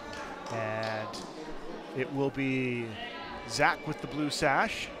 And it will be Zach with the blue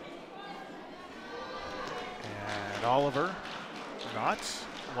sash. And Oliver not.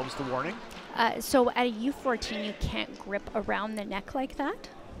 What was the warning? So at a U14, you can't grip around the neck like that.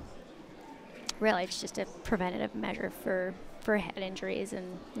 Really, it's just a preventative measure for head injuries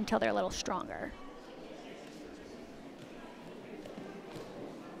and until they're a little stronger.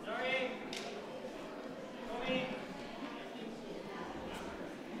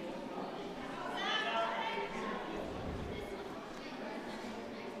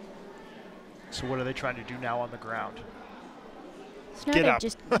 So what are they trying to do now on the ground? So Get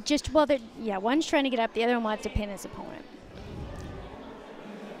they're up. well, yeah, one's trying to get up, the other one wants to pin his opponent.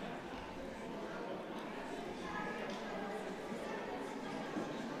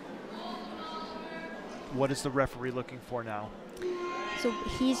 What is the referee looking for now? So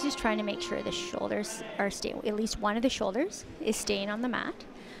he's just trying to make sure the shoulders are staying, at least one of the shoulders is staying on the mat.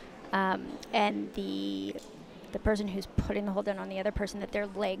 And the person who's putting the hold down on the other person, that their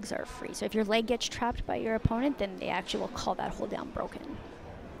legs are free. So if your leg gets trapped by your opponent, then they actually will call that hold down broken.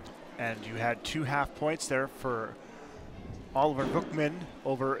 And you had 2 half points there for Oliver Bookman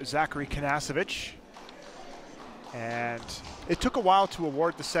over Zachary Kanasevich. And it took a while to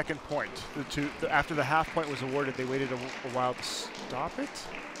award the second point. After the half point was awarded, they waited a while to stop it?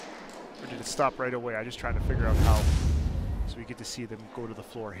 Or did it stop right away? I'm just trying to figure out how, so we get to see them go to the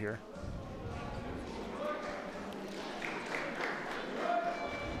floor here.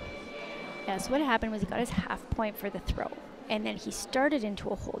 Yeah, so what happened was he got his half point for the throw, and then he started into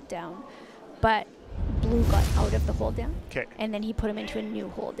a hold down, but Blue got out of the hold down. Okay. And then he put him into a new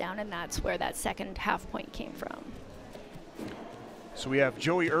hold down, and that's where that second half point came from. So we have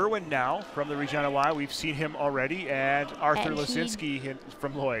Joey Irwin now from the Regina Y. We've seen him already, and Arthur And Lasinski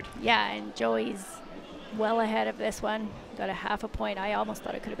from Lloyd. Yeah, and Joey's well ahead of this one. Got a half a point. I almost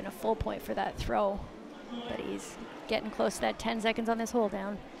thought it could have been a full point for that throw, but he's getting close to that 10 seconds on this hold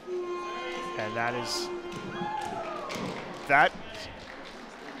down. And that is that.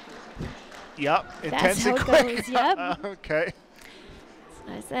 Yep, intense and quick. Goes, yep. Okay.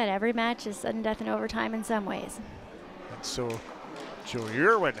 As I said, every match is sudden death and overtime in some ways. And so Joey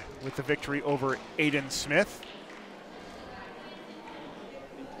Irwin with the victory over Aiden Smith.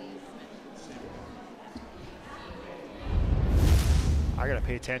 I gotta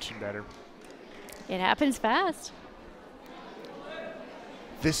pay attention better. It happens fast.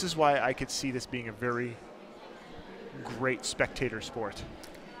 This is why I could see this being a very great spectator sport.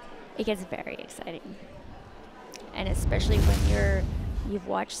 It gets very exciting. And especially when you've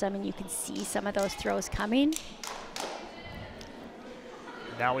watched some and you can see some of those throws coming.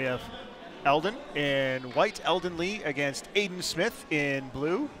 Now we have Eldon in white, Eldon Lee against Aiden Smith in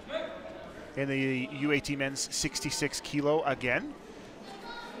blue in the U18 men's 66 kilo again.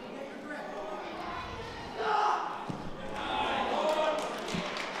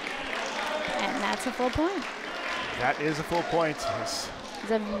 And that's a full point. That is a full point. Yes. It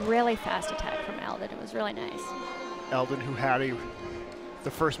was a really fast attack from Eldon. It was really nice. Eldon, who had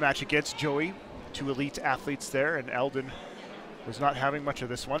the first match against Joey, 2 elite athletes there, and Eldon was not having much of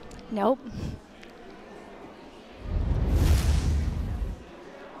this one. Nope.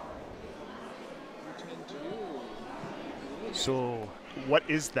 So what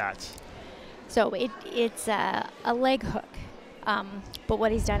is that? So it's a leg hook. But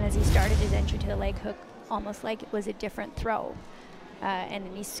what he's done is he started his entry to the leg hook almost like it was a different throw. And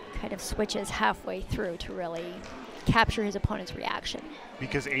then he kind of switches halfway through to really capture his opponent's reaction.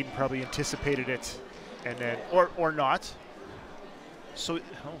 Because Aiden probably anticipated it, and then, or not. So you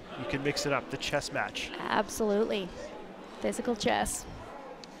can mix it up, the chess match. Absolutely. Physical chess.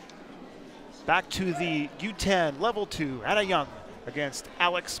 Back to the U10 level 2, Anna Young against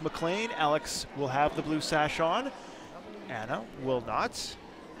Alex McLean. Alex will have the blue sash on. Anna will not.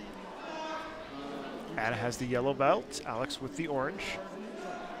 Anna has the yellow belt, Alex with the orange.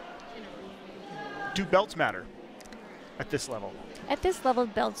 Do belts matter at this level? At this level,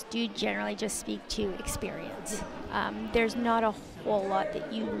 belts do generally just speak to experience. There's not a whole lot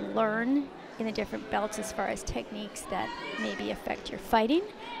that you learn in the different belts as far as techniques that maybe affect your fighting,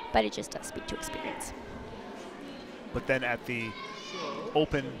 but it just does speak to experience. But then at the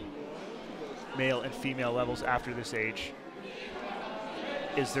open male and female levels after this age,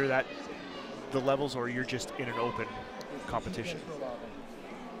 is there the levels, or you're just in an open competition?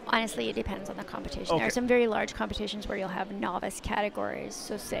 Honestly, it depends on the competition. Okay. There are some very large competitions where you'll have novice categories.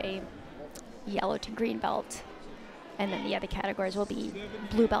 So say yellow to green belt, and then the other categories will be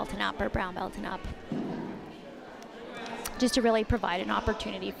blue belt and up or brown belt and up. Just to really provide an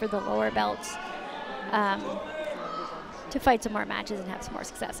opportunity for the lower belts to fight some more matches and have some more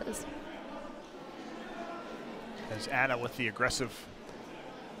successes. As Anna with the aggressive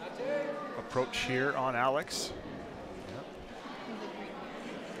approach here on Alex. Yep.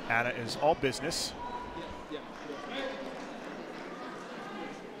 Anna is all business.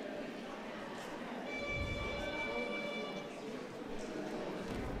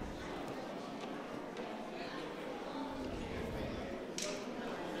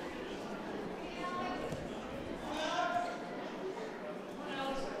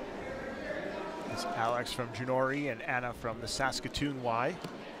 It's Alex from Junori and Anna from the Saskatoon Y.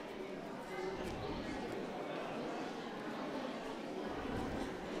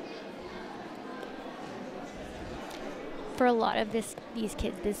 For a lot of these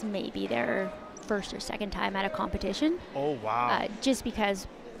kids, this may be their first or second time at a competition. Oh, wow. Just because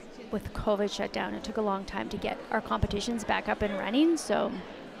with COVID shutdown, it took a long time to get our competitions back up and running. So,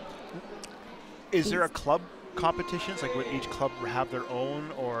 is there a club competitions? Like, would each club have their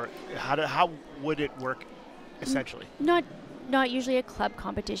own, or how would it work essentially? Not usually a club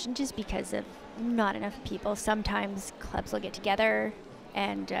competition, just because of not enough people. Sometimes clubs will get together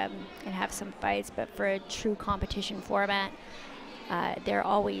and have some fights, but for a true competition format, they're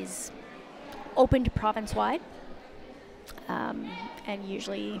always open to province-wide. And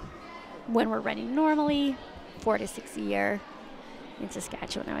usually when we're running normally, 4 to 6 a year in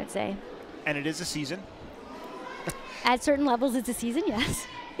Saskatchewan, I would say. And it is a season? At certain levels, it's a season, yes.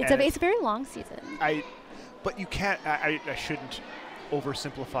 It's a very long season. But you can't, I shouldn't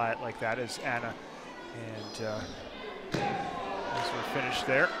oversimplify it like that, as Anna and as we're finished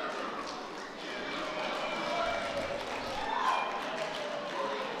there.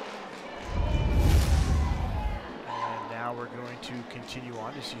 And now we're going to continue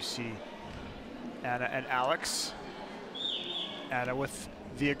on as you see Anna and Alex. Anna with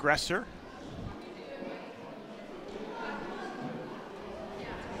the aggressor.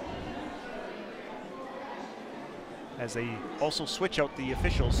 As they also switch out the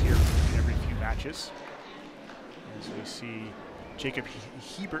officials here in every few matches. As we see Jacob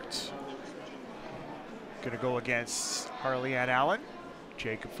Hebert going to go against Harley Ann Allen.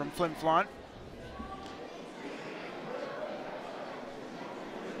 Jacob from Flin Flon. And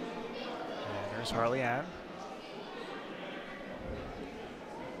there's Harley Ann.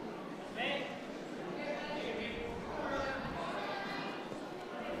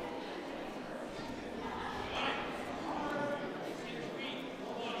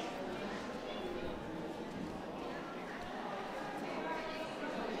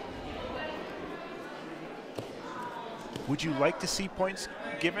 Would you like to see points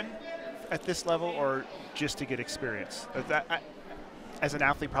given at this level, or just to get experience? As an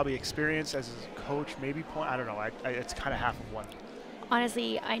athlete, probably experience. As a coach, maybe point. I don't know. It's kind of half of one.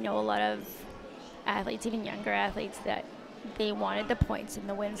 Honestly, I know a lot of athletes, even younger athletes, that they wanted the points and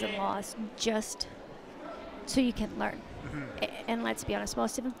the wins and loss just so you can learn. Mm-hmm. And let's be honest,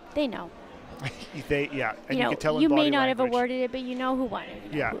 most of them, they know. Yeah. And you can tell you in body may not language. have awarded it, but you know who won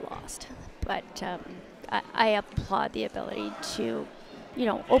and you know who lost. But I applaud the ability to,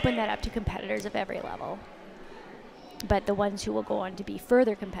 open that up to competitors of every level. But the ones who will go on to be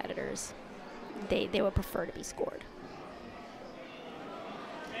further competitors, they would prefer to be scored.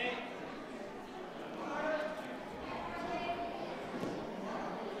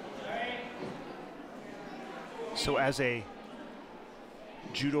 So as a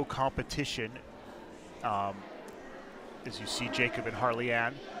judo competition, as you see Jacob and Harley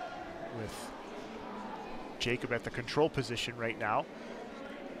Ann, with Jacob at the control position right now.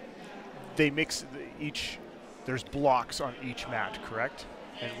 They mix there's blocks on each mat, correct?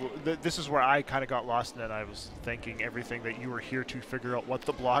 And this is where I kind of got lost in it. I was thinking everything that you were here to figure out what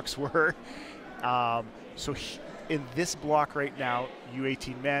the blocks were. So in this block right now,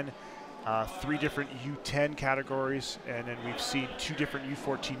 U18 men, 3 different U10 categories, and then we've seen 2 different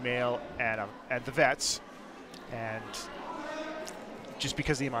U14 male and the vets. And just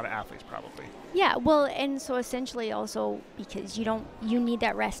because of the amount of athletes, probably. Yeah, well, and so essentially also because you need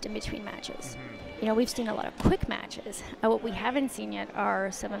that rest in between matches. Mm-hmm. We've seen a lot of quick matches. What we haven't seen yet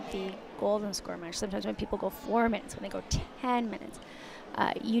are some of the golden score matches. Sometimes when people go 4 minutes, when they go 10 minutes,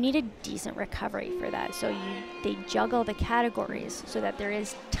 you need a decent recovery for that. So they juggle the categories so that there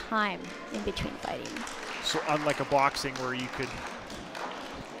is time in between fighting. So unlike a boxing where you could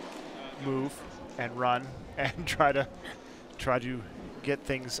move and run and try to get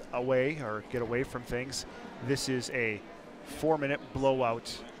things away or get away from things. This is a 4-minute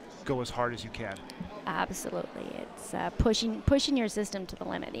blowout. Go as hard as you can. Absolutely. It's pushing your system to the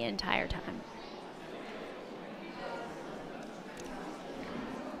limit the entire time.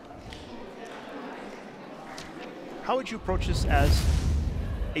 How would you approach this as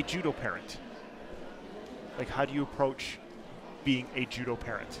a judo parent? Like, how do you approach being a judo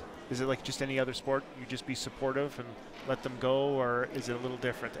parent? Is it like just any other sport? You just be supportive and let them go, or is it a little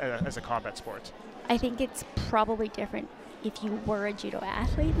different as a combat sport? I think it's probably different if you were a judo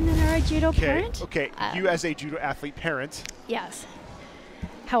athlete and then are a judo parent. Okay, you as a judo athlete parent. Yes.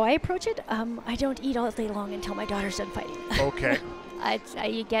 How I approach it, I don't eat all day long until my daughter's done fighting. Okay.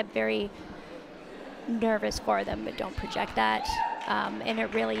 You get very nervous for them, but don't project that. And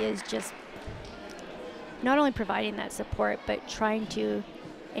it really is just not only providing that support, but trying to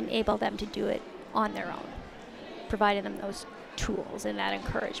enable them to do it on their own, providing them those tools and that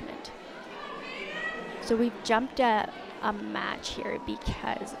encouragement. So we've jumped a match here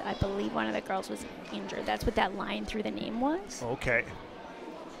because I believe one of the girls was injured. That's what that line through the name was. Okay.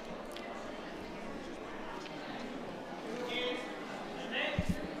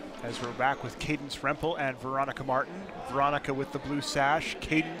 As we're back with Cadence Rempel and Veronica Martin. Veronica with the blue sash,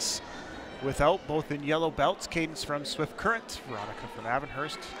 Cadence without, both in yellow belts. Cadence from Swift Current, Veronica from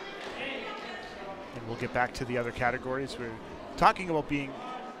Avonhurst. And we'll get back to the other categories. We're talking about being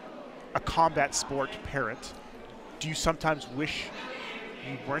a combat sport parent. Do you sometimes wish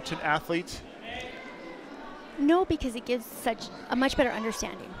you weren't an athlete? No, because it gives such a much better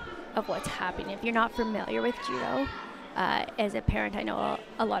understanding of what's happening. If you're not familiar with judo, as a parent, I know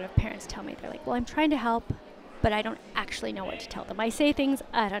a lot of parents tell me, they're like, well, I'm trying to help, but I don't actually know what to tell them. I say things,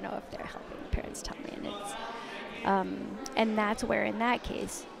 I don't know if they're helping. The parents tell me, and it's, and that's where, in that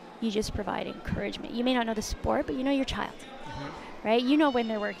case, you just provide encouragement. You may not know the sport, but you know your child, right? You know when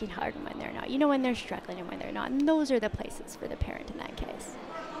they're working hard and when they're not. You know when they're struggling and when they're not. And those are the places for the parent in that case.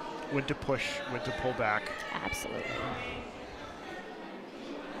 When to push, when to pull back. Absolutely.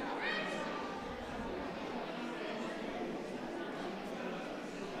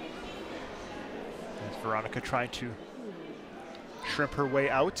 Veronica trying to shrimp her way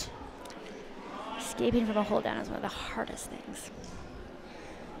out. Escaping from a hold down is one of the hardest things.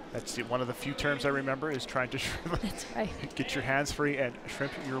 That's one of the few terms I remember, is trying to shrimp. That's right. Get your hands free and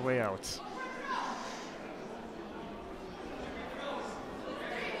shrimp your way out.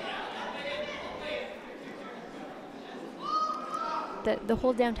 The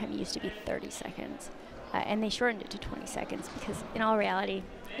hold down time used to be 30 seconds, and they shortened it to 20 seconds because, in all reality,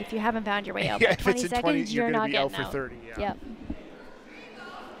 if you haven't found your way out by 20 seconds, you're not getting out for 30. Yeah. Yep.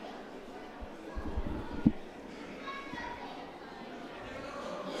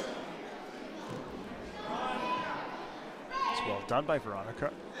 It's well done by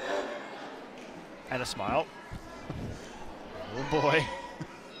Veronica. And a smile. Oh boy.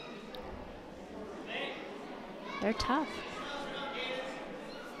 They're tough.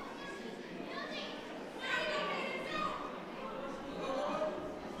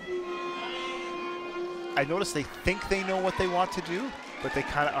 I notice they think they know what they want to do, but they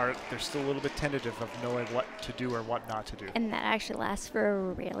kind of are, they're still a little bit tentative of knowing what to do or what not to do. And that actually lasts for a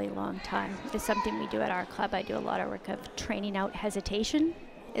really long time. It's something we do at our club. I do a lot of work of training out hesitation,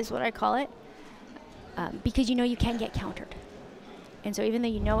 is what I call it, because you know you can get countered. And so even though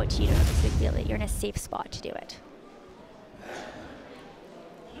you know what to do, you don't necessarily feel that you're in a safe spot to do it.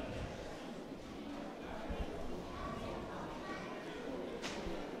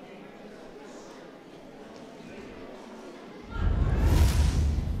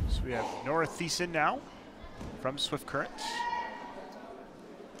 We have Nora Thiessen now from Swift Current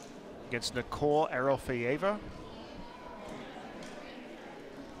against Nicole Arofayeva.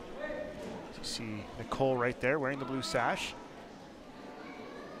 You see Nicole right there wearing the blue sash.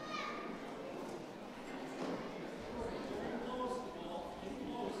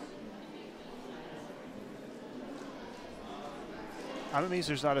 I'm amazed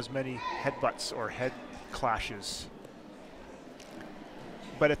there's not as many headbutts or head clashes.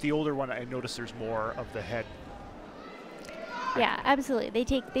 But at the older one, I noticed there's more of the head. Yeah, absolutely. They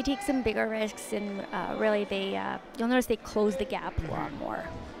take some bigger risks, and really you'll notice they close the gap a lot more.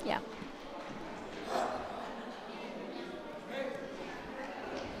 Yeah.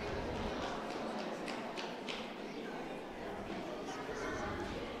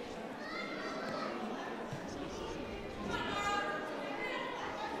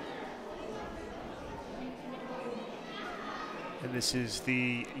 And this is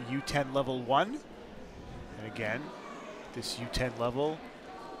the U10 level 1. And again, this U10 level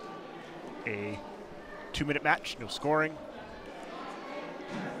a 2-minute match, no scoring.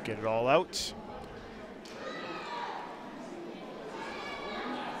 Get it all out.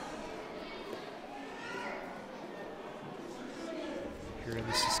 Here in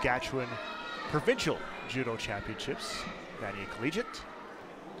the Saskatchewan Provincial Judo Championships, Vanier Collegiate.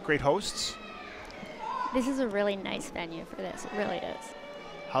 Great hosts. This is a really nice venue for this. It really is.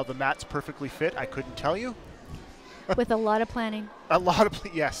 How the mats perfectly fit, I couldn't tell you. With a lot of planning. A lot of,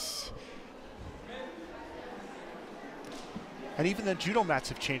 yes. And even the judo mats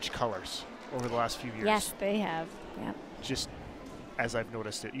have changed colors over the last few years. Yes, they have. Yep. Just as I've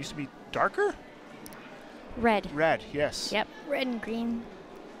noticed it. Used to be darker? Red. Red, yes. Yep, red and green.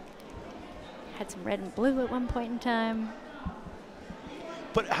 Had some red and blue at one point in time.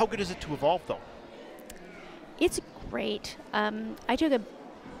 But how good is it to evolve, though? It's great. I took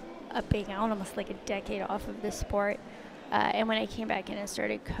a big, almost like a decade off of the sport. And when I came back in and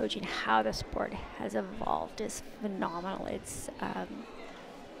started coaching, how the sport has evolved is phenomenal. It's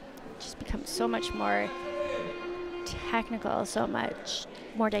just become so much more technical, so much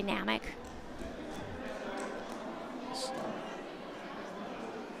more dynamic.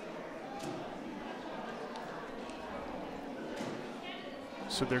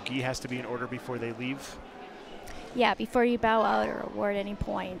 So their gi has to be in order before they leave? Yeah, before you bow out or award any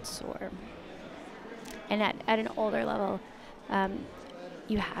points, and at an older level,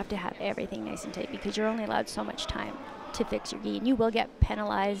 you have to have everything nice and tight because you're only allowed so much time to fix your gi, and you will get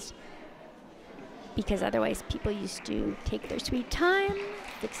penalized because otherwise people used to take their sweet time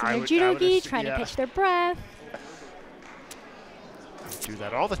fixing their judo gi, trying to catch their breath. Do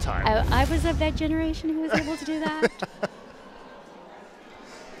that all the time. I was of that generation who was able to do that.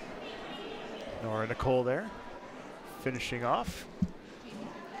 Nora Nicole there, finishing off.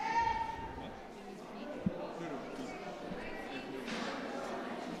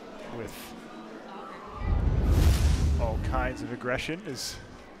 With all kinds of aggression is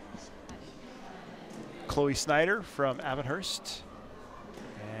Chloe Snyder from Avonhurst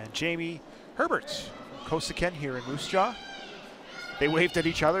and Jamie Herbert from Cosaken here in Moose Jaw. They waved at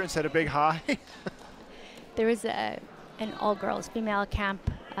each other and said a big hi. There was an all-girls female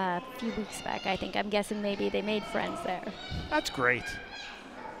camp a few weeks back, I think. I'm guessing maybe they made friends there. That's great.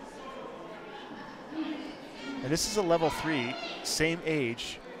 And this is a level 3, same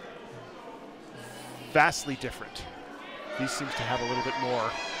age, vastly different. These seems to have a little bit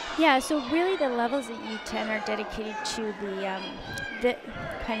more. Yeah, so really the levels at U10 are dedicated to the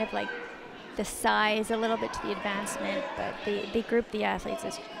kind of like the size a little bit to the advancement, but they group the athletes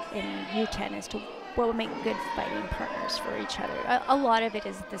as in U10 as to what would make good fighting partners for each other. A lot of it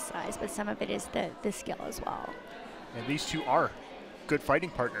is the size, but some of it is the skill as well. And these two are good fighting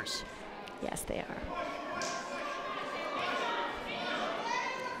partners. Yes, they are.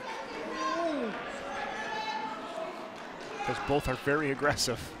 Because both are very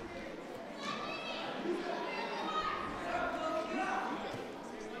aggressive.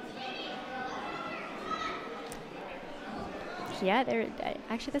 Yeah, they're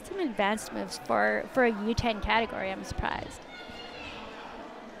actually that's some advanced moves for a U10 category. I'm surprised.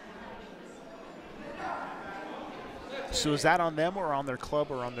 So is that on them or on their club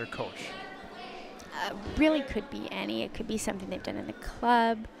or on their coach? Really could be any. It could be something they've done in the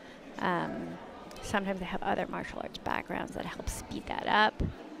club. Sometimes they have other martial arts backgrounds that help speed that up.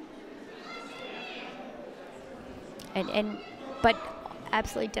 But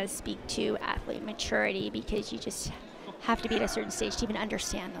absolutely does speak to athlete maturity because you just have to be at a certain stage to even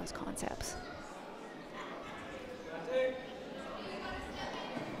understand those concepts.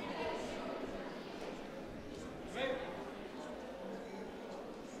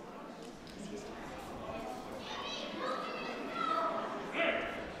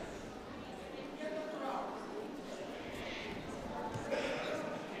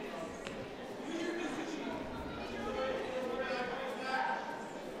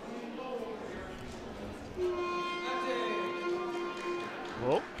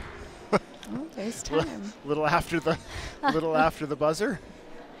 Whoa. Oh, there's time. little after the buzzer.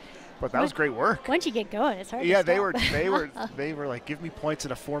 But that was great work. Once you get going, it's hard to Yeah, stop. they were like, give me points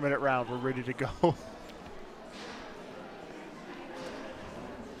in a 4-minute round. We're ready to go.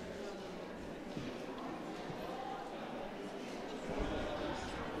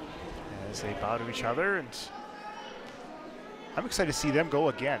 As they bow to each other, and I'm excited to see them go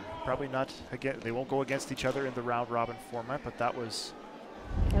again. Probably not again. They won't go against each other in the round robin format, but that was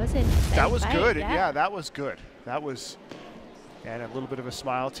Fight, good. Yeah, that was good. That was, and a little bit of a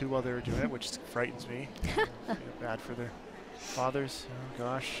smile too while they were doing it, which frightens me. Bad for their fathers. Oh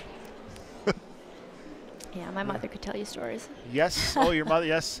gosh. Yeah, my mother could tell you stories. Yes. Oh, your mother.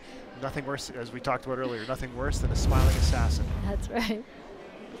 Yes. Nothing worse, as we talked about earlier, nothing worse than a smiling assassin. That's right.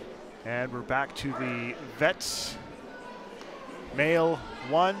 And we're back to the vets. Male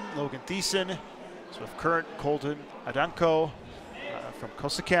 1, Logan Thiessen. So with current Colton Adanko from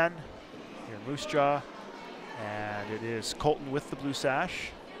Kosakan here in Moose Jaw. And it is Colton with the blue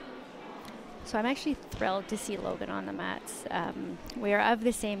sash. So I'm actually thrilled to see Logan on the mats. We are of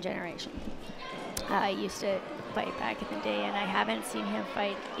the same generation. I used to fight back in the day, and I haven't seen him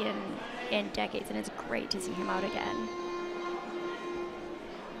fight in decades, and it's great to see him out again.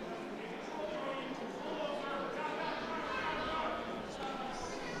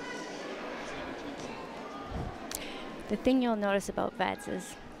 The thing you'll notice about vets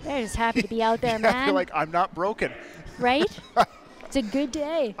is they're just happy to be out there, man. You're like, I'm not broken. Right? It's a good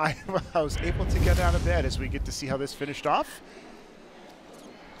day. I was able to get out of bed as we get to see how this finished off.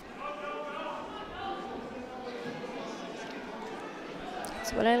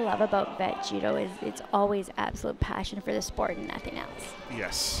 So what I love about vet judo is it's always absolute passion for the sport and nothing else.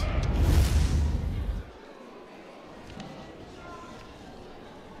 Yes.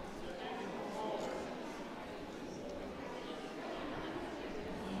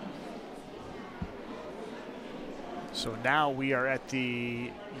 So now we are at the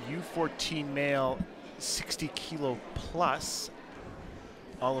U14 male 60 kilo plus.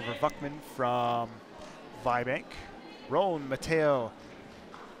 Oliver Vuckman from Vibank. Roan Mateo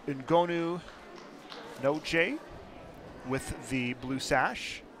Ngonu Noje with the blue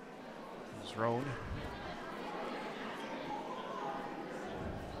sash. There's Roan.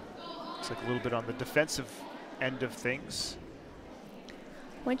 Looks like a little bit on the defensive end of things.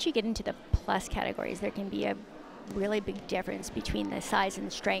 Once you get into the plus categories, there can be a really big difference between the size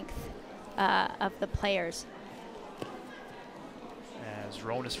and strength of the players. As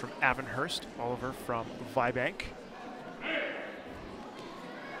Roan is from Avonhurst, Oliver from Vibank.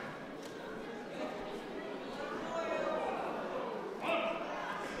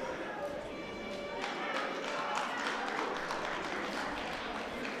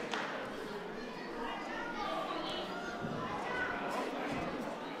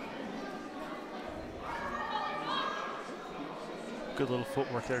 Good little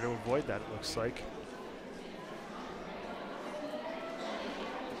footwork there to avoid that, it looks like.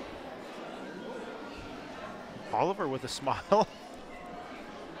 Oliver with a smile.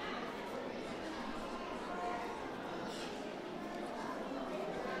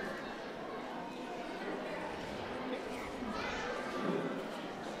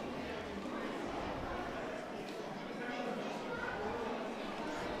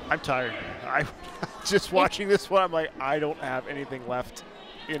 I'm tired. I just watching this one, I'm like, I don't have anything left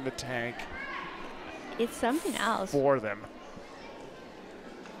in the tank. It's something else. For them.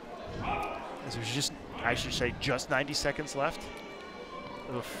 There's just, I should say, just 90 seconds left.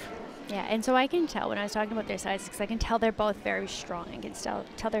 Oof. Yeah, and so I can tell when I was talking about their size, because I can tell they're both very strong. I can tell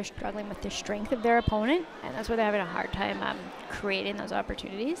they're struggling with the strength of their opponent, and that's where they're having a hard time creating those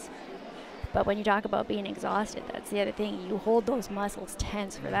opportunities. But when you talk about being exhausted, that's the other thing. You hold those muscles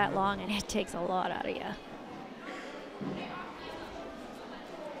tense for that long, and it takes a lot out of you.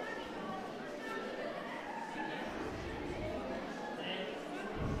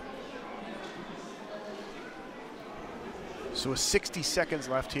 So with 60 seconds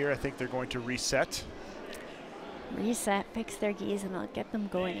left here, I think they're going to reset. Reset, fix their gears, and they'll get them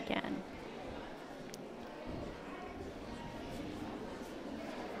going again.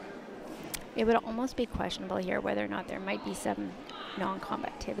 It would almost be questionable here whether or not there might be some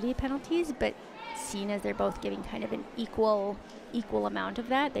non-combativity penalties, but seeing as they're both giving kind of an equal amount of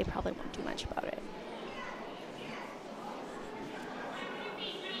that, they probably won't do much about it.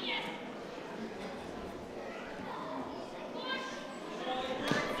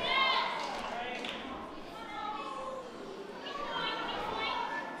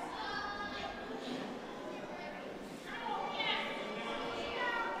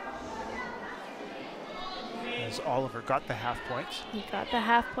 Oliver got the half point. He got the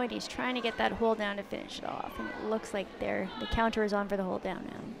half point. He's trying to get that hold down to finish it off. And it looks like the counter is on for the hold down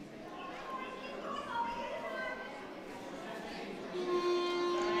now.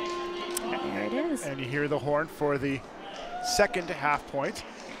 There it is. And you hear the horn for the second half point.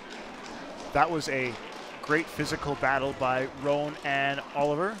 That was a great physical battle by Roan and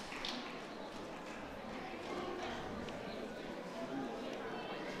Oliver.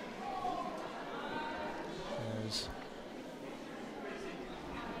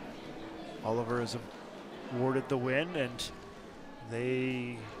 Oliver has awarded the win, and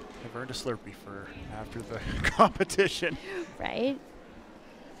they have earned a Slurpee for after the competition. Right?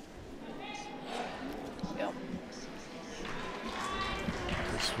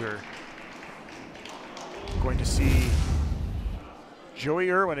 As we're going to see Joey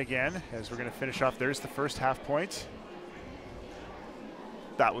Irwin again, as we're going to finish off. There's the first half point.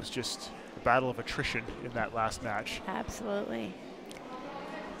 That was just a battle of attrition in that last match. Absolutely.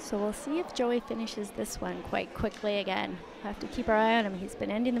 So we'll see if Joey finishes this one quite quickly again. We'll have to keep our eye on him. He's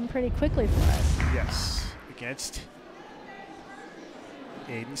been ending them pretty quickly for us. Yes, against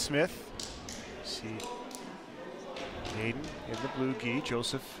Aiden Smith. See Aiden in the blue gi,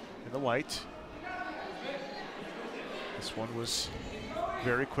 Joseph in the white. This one was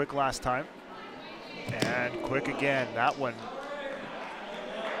very quick last time. And quick again, that one.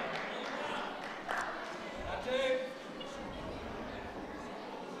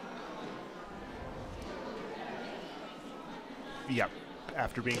 Yep,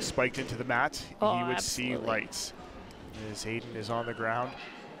 after being spiked into the mat, he would see lights. As Aiden is on the ground.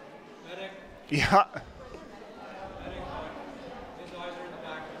 Yeah.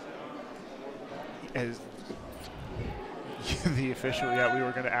 As the official, yeah, we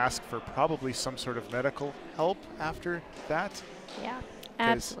were going to ask for probably some sort of medical help after that. Yeah,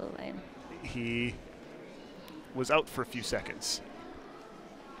 absolutely. He was out for a few seconds.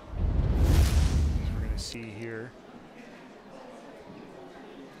 We're going to see here.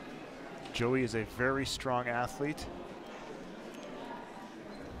 Joey is a very strong athlete.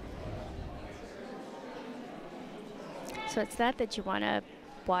 So it's that you want to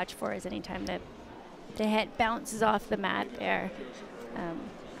watch for, is anytime that the head bounces off the mat there.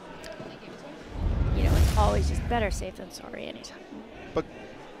 You know, it's always just better safe than sorry anytime. But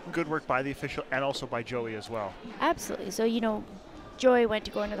good work by the official and also by Joey as well. Absolutely. So, you know, Joey went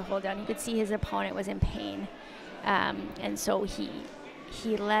to go into the hold down. You could see his opponent was in pain. And so he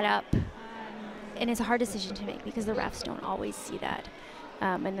let up. And it's a hard decision to make because the refs don't always see that.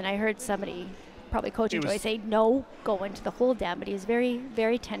 And then I heard somebody, probably coaching Joey, say, no, go into the hold down. But he was very,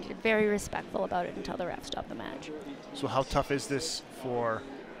 very tentative, very respectful about it until the ref stopped the match. So how tough is this for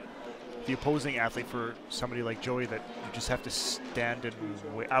the opposing athlete, for somebody like Joey, that you just have to stand and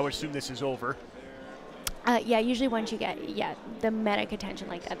wait? I would assume this is over. Yeah, usually once you get the medic attention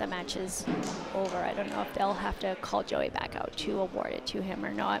like that, the match is over. I don't know if they'll have to call Joey back out to award it to him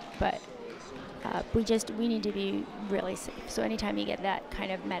or not, but we need to be really safe. So anytime you get that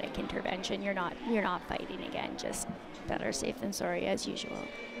kind of medic intervention, you're not fighting again. Just better safe than sorry as usual.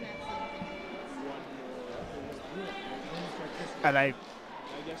 And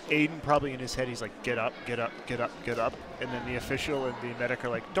Aiden probably in his head, he's like, get up, get up, get up, get up. And then the official and the medic are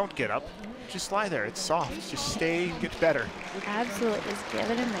like, don't get up. Just lie there. It's soft. Just stay and get better. Absolutely. Just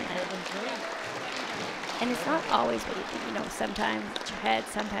give it a minute. And it's not always what you think. You know, sometimes it's your head,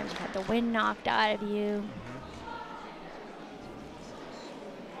 sometimes you've had the wind knocked out of you.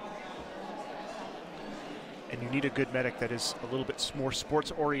 And you need a good medic that is a little bit more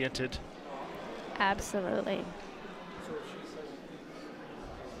sports oriented. Absolutely.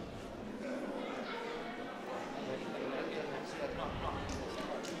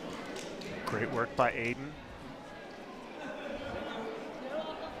 Great work by Aiden.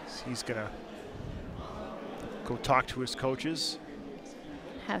 So he's gonna go talk to his coaches.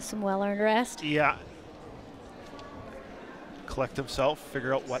 Have some well-earned rest. Yeah. Collect himself,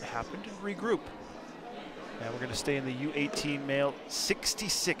 figure out what happened, and regroup. And we're going to stay in the U18 male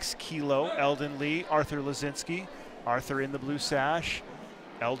 66 kilo. Eldon Lee, Arthur Lazinski. Arthur in the blue sash.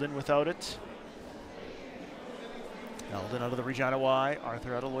 Eldon without it. Eldon out of the Regina Y.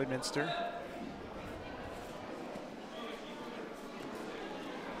 Arthur out of Lloydminster.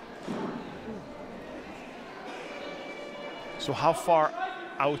 So how far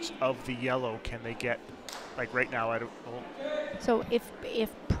out of the yellow can they get? Like right now, I don't know. So if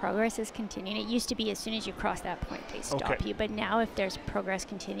progress is continuing, it used to be as soon as you cross that point, they stop you. But now if there's progress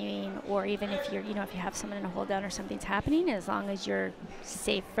continuing, or even if you're, if you have someone in a hold down or something's happening, as long as you're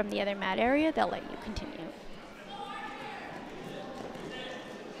safe from the other mat area, they'll let you continue.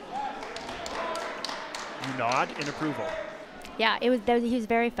 You nod in approval. Yeah, he was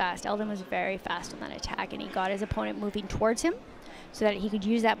very fast. Eldon was very fast on that attack, and he got his opponent moving towards him so that he could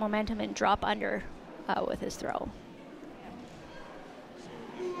use that momentum and drop under with his throw.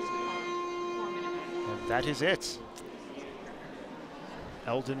 And that is it.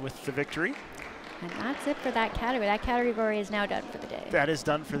 Eldon with the victory. And that's it for that category. That category is now done for the day. That is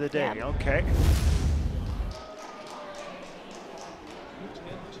done for the day, Yep. Okay.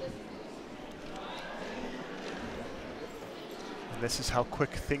 And this is how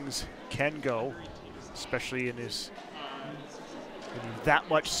quick things can go, especially in that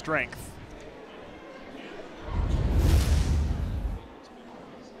much strength.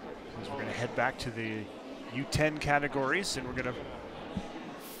 We're going to head back to the U10 categories, and we're going to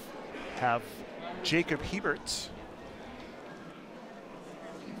have Jacob Hebert.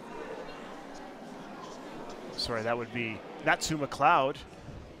 Sorry, that would be Natsu McLeod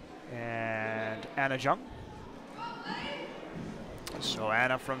and Anna Jung. So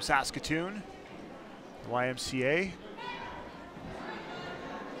Anna from Saskatoon, YMCA.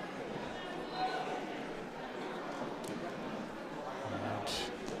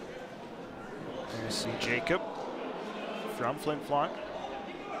 And you see Jacob from Flin Flon.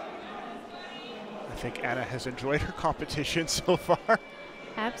 I think Anna has enjoyed her competition so far.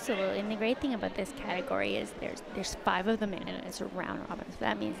 Absolutely, and the great thing about this category is there's 5 of them in it, and it's a round robin. So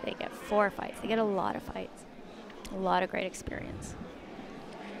that means they get 4 fights. They get a lot of fights, a lot of great experience.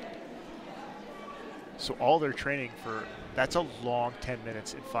 So all their training for, that's a long 10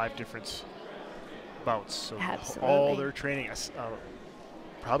 minutes in 5 different bouts. So Absolutely. all their training is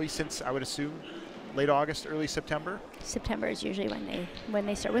probably since, I would assume, late August, early September. September is usually when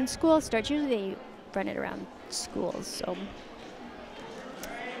they start. When school starts, usually they run it around schools. So.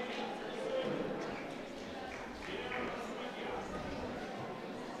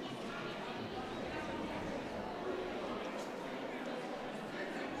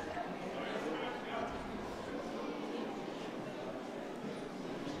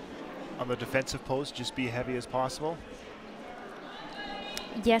 On the defensive post, just be heavy as possible.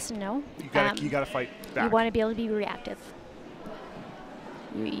 Yes and no. You gotta fight back. You want to be able to be reactive.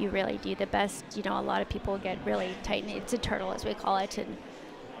 You really do. The best, you know, a lot of people get really tight, and it's a turtle as we call it,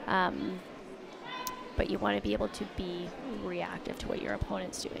 and but you want to be able to be reactive to what your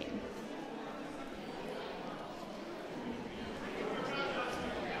opponent's doing.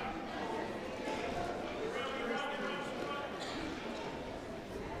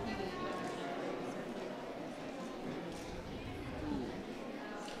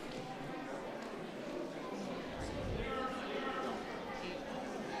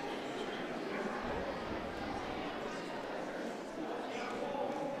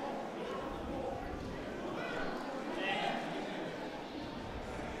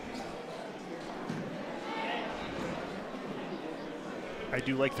 I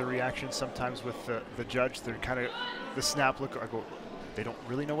do like the reaction sometimes with the judge. They're kind of, the snap look, I go, they don't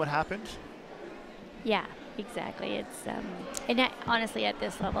really know what happened. Yeah, exactly. It's and honestly, at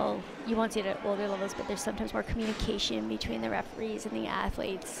this level, you won't see it at older levels, but there's sometimes more communication between the referees and the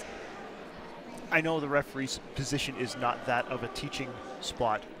athletes. I know the referee's position is not that of a teaching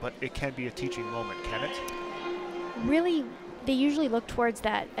spot, but it can be a teaching moment, can it? Really, they usually look towards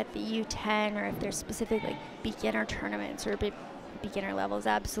that at the U10, or if there's specific like beginner tournaments or beginner levels.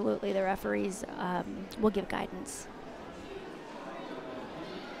 Absolutely, the referees will give guidance.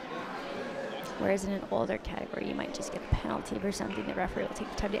 Whereas in an older category, you might just get a penalty for something. The referee will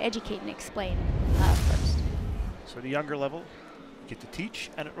take the time to educate and explain first. So at a younger level, you get to teach,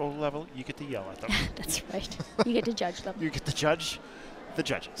 and at older level, you get to yell at them. That's right. You get to judge them. You get to judge the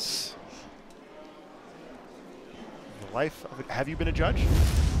judges. The life of it. Have you been a judge?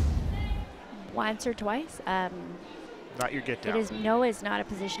 Once or twice. Not your get down. It's not a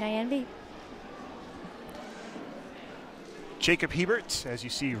position I envy. Jacob Hebert, as you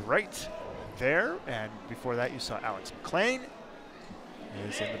see right there, and before that you saw Alex McLean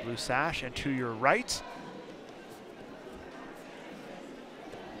is in the blue sash, and to your right,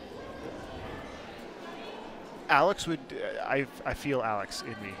 Alex would, I feel Alex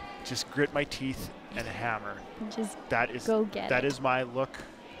in me. Just grit my teeth and hammer. Just go get it. That is my look.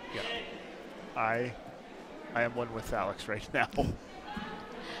 Yeah. I am one with Alex right now. Yeah,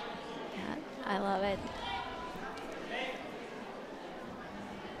 I love it.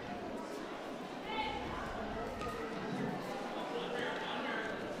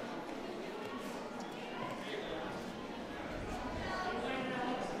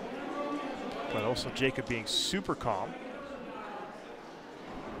 But also Jacob being super calm.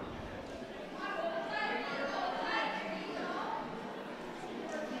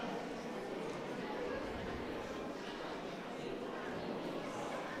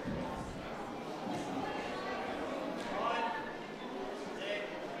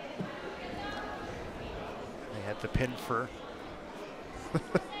 The pin for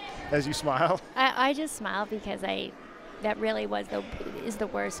as you smile. I just smile because that really is the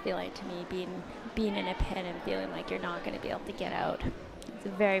worst feeling to me, being in a pin and feeling like you're not going to be able to get out. It's a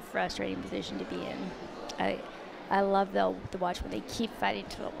very frustrating position to be in. I love the watch when they keep fighting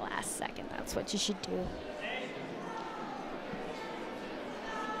to the last second. That's what you should do.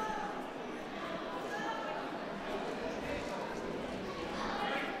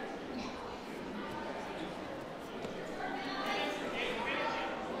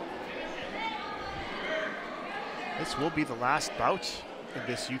 This will be the last bout in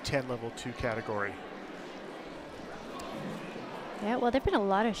this U10 level 2 category. Yeah, well, there've been a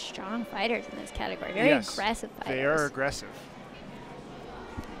lot of strong fighters in this category. Very aggressive fighters. They are aggressive.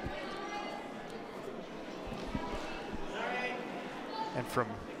 And from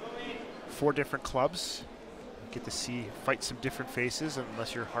 4 different clubs, you get to fight some different faces,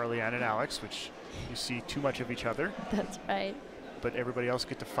 unless you're Harley Ann and Alex, which you see too much of each other. That's right. But everybody else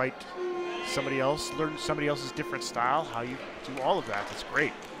get to fight somebody else, learn somebody else's different style, how you do all of that. That's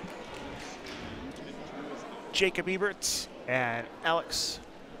great. Jacob Ebert and Alex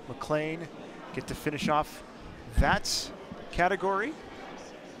McLean get to finish off that category.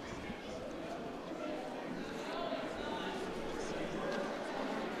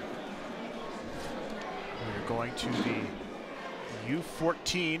 We're going to the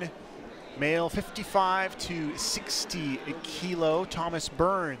U14 male 55 to 60 kilo Thomas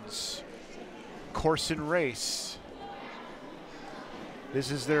Burns course and race. This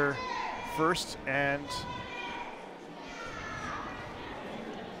is their first and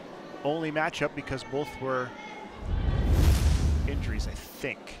only matchup because both were injuries, I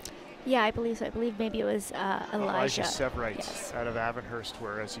think. Yeah, I believe so. I believe maybe it was Elijah Severite, yes, out of Avonhurst,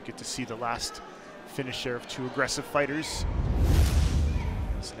 whereas you get to see the last finish there of 2 aggressive fighters.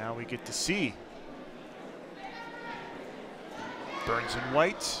 So now we get to see Burns in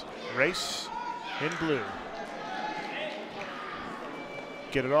white, Race in blue.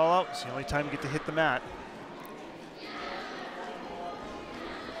 Get it all out. It's the only time you get to hit the mat.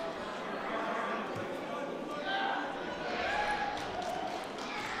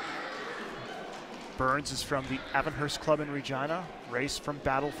 Burns is from the Avonhurst Club in Regina. Race from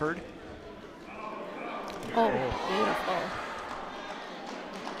Battleford. Oh, beautiful.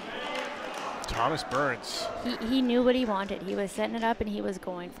 Thomas Burns. He knew what he wanted. He was setting it up and he was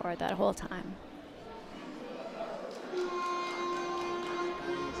going for it that whole time.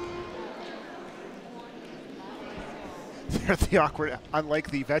 They're the awkward,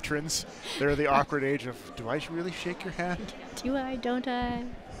 unlike the veterans, they're the awkward age of, do I really shake your hand? Do I, don't I?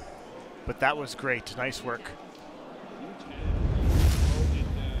 But that was great, nice work.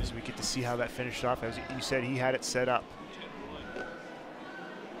 So we get to see how that finished off. As you said, he had it set up.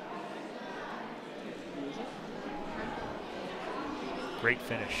 Great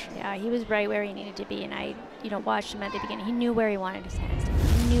finish. Yeah, he was right where he needed to be, and I, watched him at the beginning. He knew where he wanted to set his team.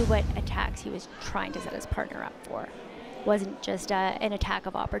 He knew what attacks he was trying to set his partner up for. It wasn't just an attack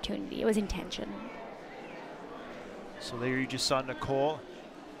of opportunity. It was intention. So there you just saw Nicole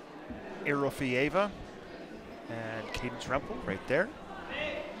Erofieva and Cadence Rempel right there.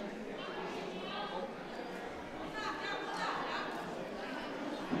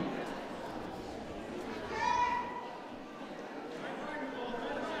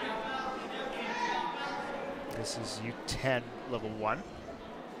 This is U10 level 1.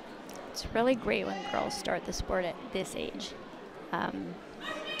 It's really great when girls start the sport at this age,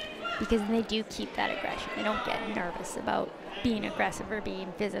 because they do keep that aggression. They don't get nervous about being aggressive or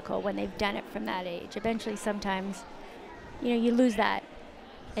being physical when they've done it from that age. Eventually, sometimes, you lose that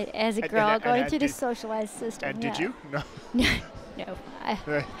as a girl going through the socialized system. And did you? No. No. I'm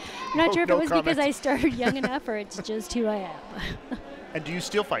not sure if it was because I started young enough or it's just who I am. And do you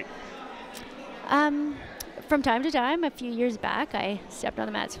still fight? From time to time. A few years back, I stepped on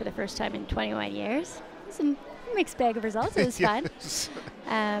the mats for the first time in 21 years. It was a mixed bag of results. It was fun.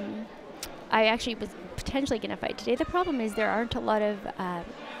 I actually was potentially going to fight today. The problem is there aren't a lot of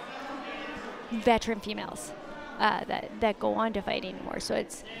veteran females that go on to fight anymore. So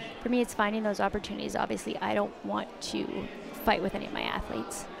for me, it's finding those opportunities. Obviously, I don't want to fight with any of my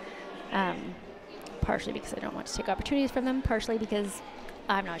athletes, partially because I don't want to take opportunities from them, partially because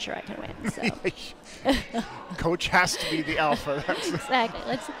I'm not sure I can win. So. Coach has to be the alpha. Exactly.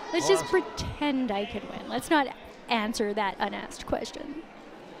 Let's just pretend I can win. Let's not answer that unasked question.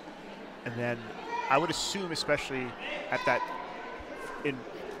 And then I would assume, especially at that,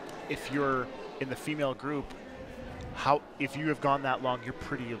 if you're in the female group, if you have gone that long, you're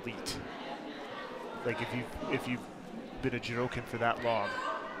pretty elite. Like if you've been a judokan for that long,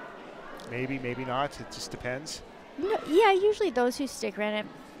 maybe not. It just depends. No, yeah, usually those who stick around have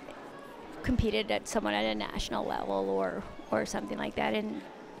competed at somewhat at a national level or something like that,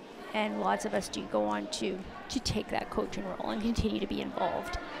 and lots of us do go on to take that coaching role and continue to be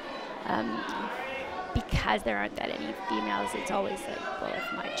involved. Because there aren't that many females, it's always like, well,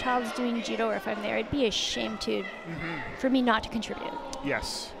 if my child's doing judo or if I'm there, it'd be a shame for me not to contribute.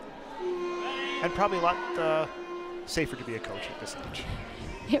 Yes, and probably a lot safer to be a coach at this age.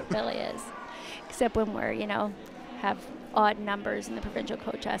 It really is, except when we're have odd numbers and the provincial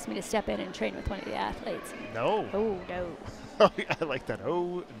coach asked me to step in and train with one of the athletes. No. Oh, no. Oh, yeah, I like that.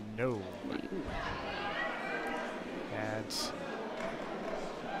 Oh, no. And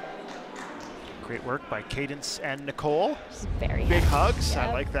great work by Cadence and Nicole. Just very Big happy. hugs. I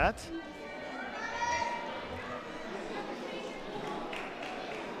Yep. like that.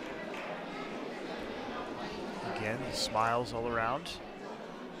 Again, smiles all around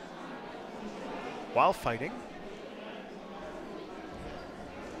while fighting.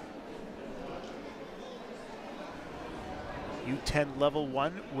 U10 level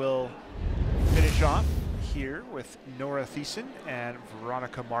 1 will finish off here with Nora Thiessen and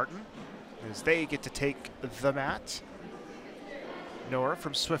Veronica Martin as they get to take the mat. Nora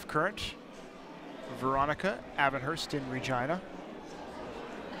from Swift Current, Veronica Avonhurst in Regina.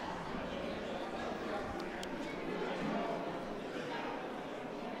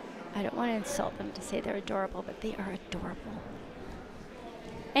 I don't want to insult them to say they're adorable, but they are adorable.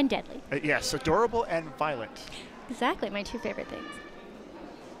 And deadly. Yes, adorable and violent. Exactly, my two favorite things.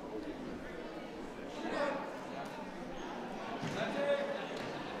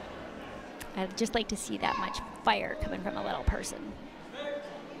 I'd just like to see that much fire coming from a little person.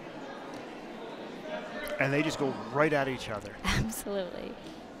 And they just go right at each other. Absolutely.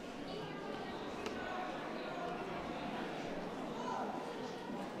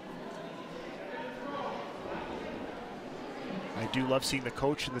 I do love seeing the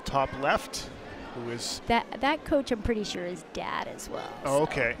coach in the top left, who is That coach, I'm pretty sure, is dad as well. Oh, so,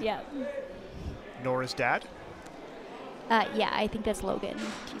 okay. Yeah. Nora's dad. Yeah, I think that's Logan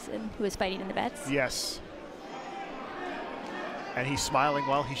Thiessen, who is fighting in the bets. Yes. And he's smiling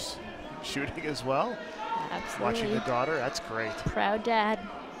while he's shooting as well. Absolutely. Watching the daughter, that's great. Proud dad.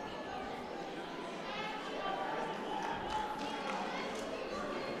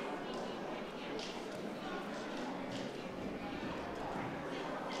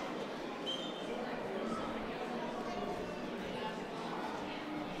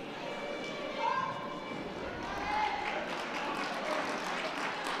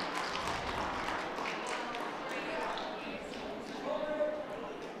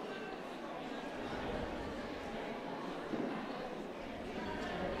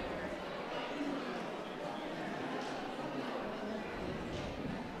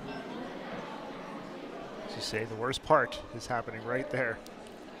 As you say, the worst part is happening right there.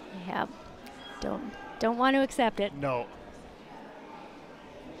 Yeah. Don't want to accept it. No.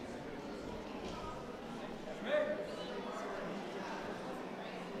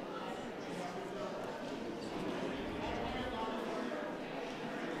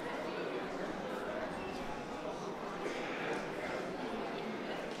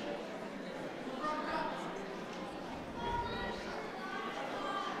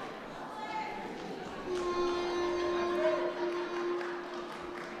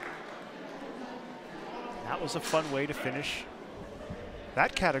 That was a fun way to finish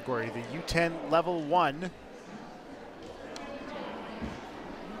that category, the U10 level 1.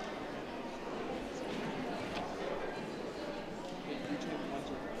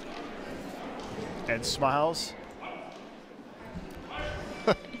 And smiles.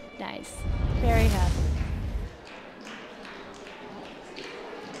 Nice. Very happy.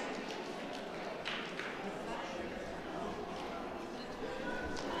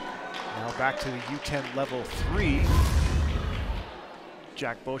 Now back to the U10 level 3.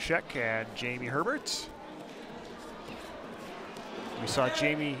 Jack Boschek and Jamie Herbert. We saw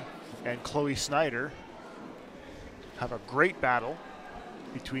Jamie and Chloe Snyder have a great battle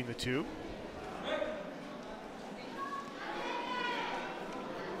between the two.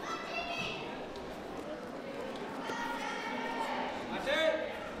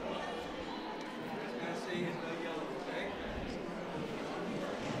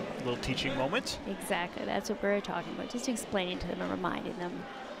 Little teaching moment. Exactly. That's what we're talking about. Just explaining to them and reminding them.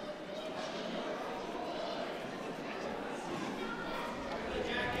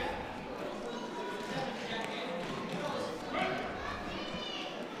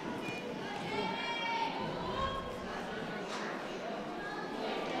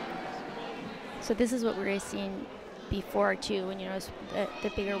 So this is what we were seeing before too, when you notice the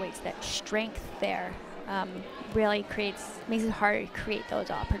bigger weights, that strength there really makes it harder to create those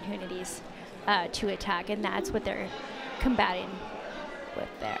opportunities to attack, and that's what they're combating with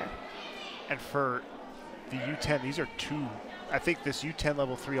there. And for the U10, these are two, I think this U10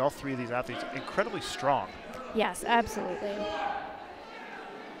 level 3, all three of these athletes, incredibly strong. Yes, absolutely.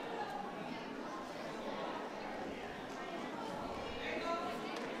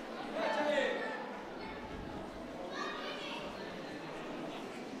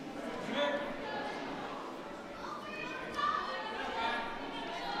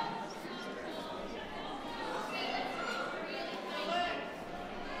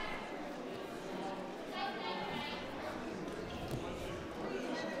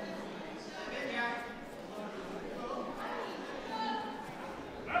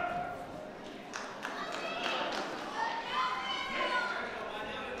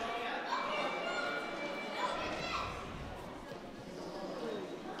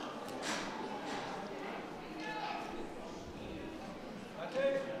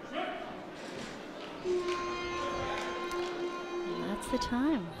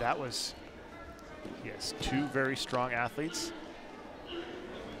 time. That was, yes, two very strong athletes.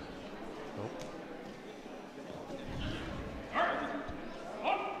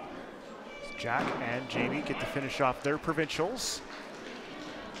 Jack and Jamie get to finish off their provincials.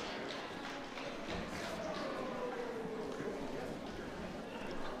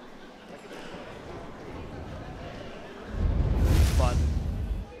 Fun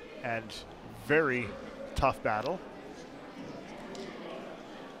and very tough battle.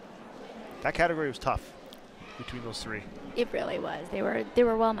 That category was tough between those three. It really was. They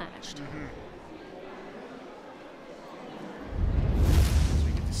were well matched. Mm-hmm. So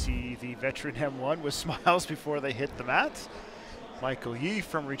we get to see the veteran M1 with smiles before they hit the mat. Michael Yee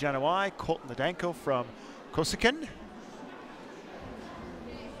from Regina Y, Colton Nadanko from Kosikin.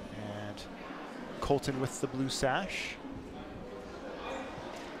 And Colton with the blue sash.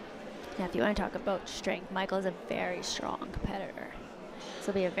 Now, if you want to talk about strength, Michael is a very strong competitor. So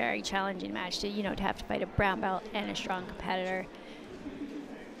it'll be a very challenging match to, to have to fight a brown belt and a strong competitor.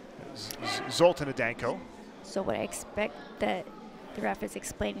 Zoltan Nadanko. So what I expect that the ref is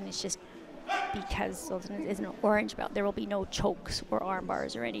explaining is just because Zoltan is an orange belt, there will be no chokes or arm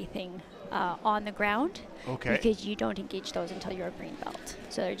bars or anything on the ground. Okay. Because you don't engage those until you're a green belt.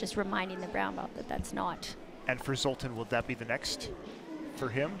 So they're just reminding the brown belt that that's not. And for Zoltan, will that be the next for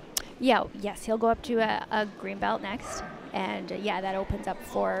him? Yeah, yes, he'll go up to a green belt next. And yeah, that opens up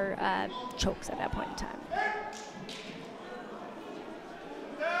for chokes at that point in time.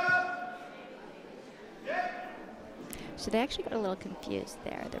 So they actually got a little confused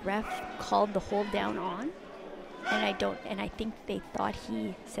there. The ref called the hold down on, and I think they thought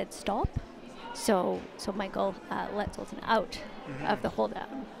he said stop. So Michael let Zoltan out of the hold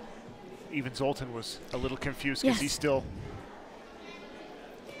down. Even Zoltan was a little confused because Yes. he's still.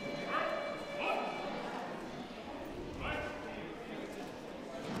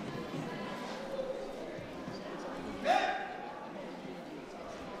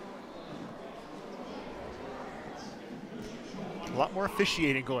 A lot more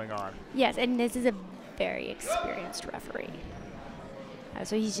officiating going on. Yes, and this is a very experienced referee.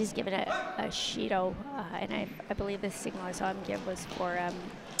 So he's just given a Shido, and I believe the signal I saw him give was for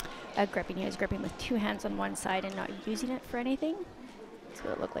a gripping. He was gripping with two hands on one side and not using it for anything. That's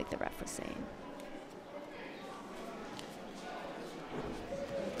what it looked like the ref was saying.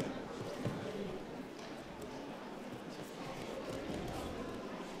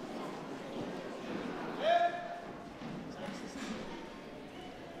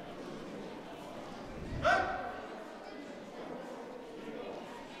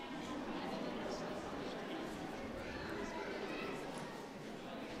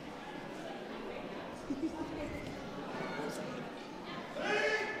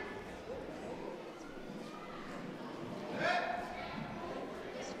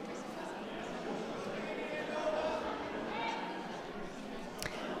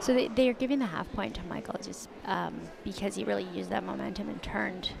 So they're giving the half point to Michael just because he really used that momentum and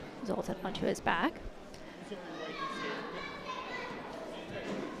turned Zoltan onto his back.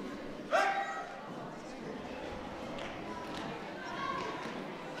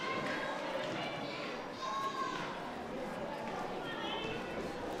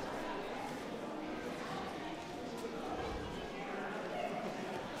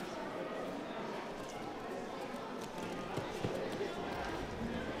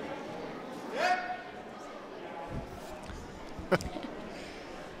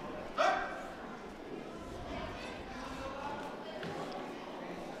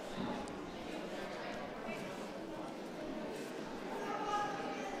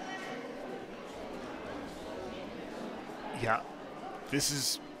 Yeah, this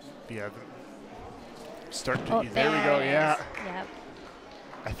is, start to, Oh, there we go, yeah. Yep.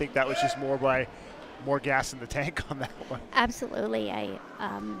 I think that was just more gas in the tank on that one. Absolutely.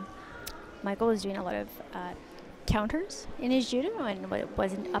 Michael was doing a lot of counters in his judo, and it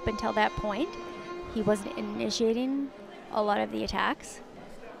wasn't up until that point. He wasn't initiating a lot of the attacks.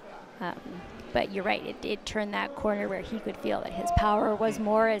 But you're right, it turned that corner where he could feel that his power was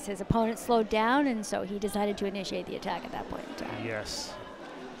more as his opponent slowed down, and so he decided to initiate the attack at that point in time. Yes.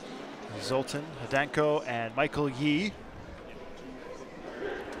 Zoltan Nadanko and Michael Yee.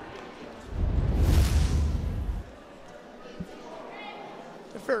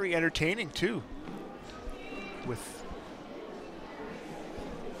 They're very entertaining too, with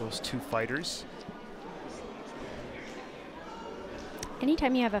those two fighters.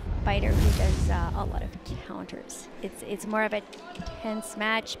 Anytime you have a fighter who does a lot of counters, it's more of a tense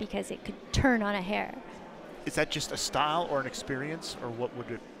match because it could turn on a hair. Is that just a style or an experience, or what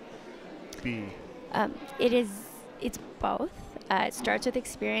would it be? It's both. It starts with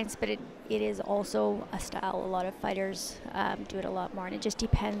experience, but it is also a style. A lot of fighters do it a lot more, and it just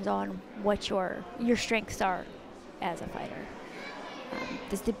depends on what your strengths are as a fighter.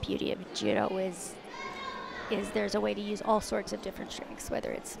 This is the beauty of judo is there's a way to use all sorts of different strengths,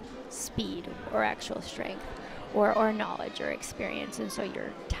 whether it's speed or actual strength or knowledge or experience, and so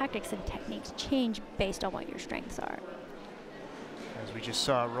your tactics and techniques change based on what your strengths are. As we just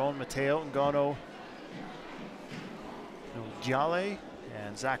saw, Rowan Mateo, Ngano Nujale,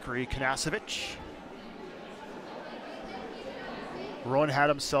 and Zachary Kanasevich. Rowan had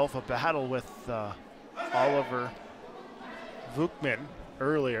himself a battle with Oliver Vukmin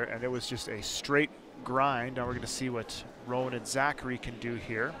earlier, and it was just a straight grind. Now we're going to see what Rowan and Zachary can do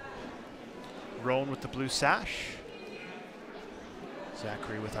here. Rowan with the blue sash.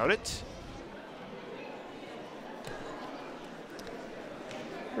 Zachary without it.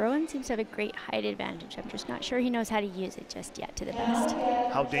 Rowan seems to have a great height advantage. I'm just not sure he knows how to use it just yet to the best.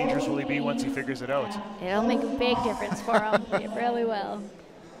 How dangerous will he be once he figures it out? It'll make a big difference for him. It really will.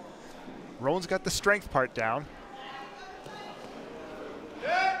 Rowan's got the strength part down.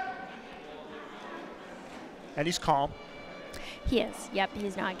 And he's calm. He is. Yep.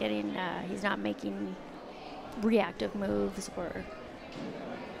 He's not getting. He's not making reactive moves or.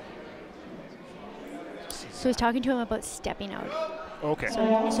 So he's talking to him about stepping out. Okay.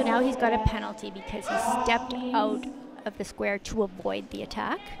 So now he's got a penalty because he stepped out of the square to avoid the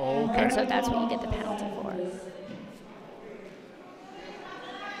attack. Okay. And so that's what you get the penalty for.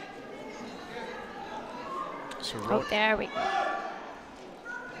 So Oh, there we go.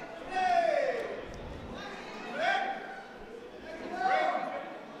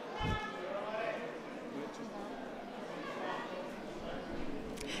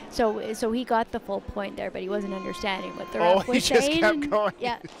 So he got the full point there, but he wasn't understanding what the ref was saying. He just kept going.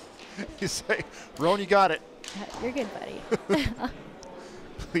 Yeah. You say, Rowan, you got it. You're good, buddy.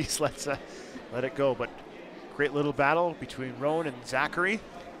 Please let it go. But great little battle between Rowan and Zachary.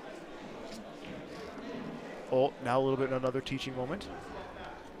 Oh, now a little bit another teaching moment.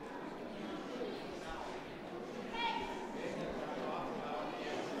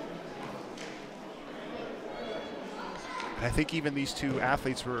 And I think even these two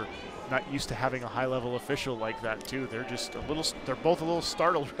athletes were not used to having a high-level official like that too. They're just they're both a little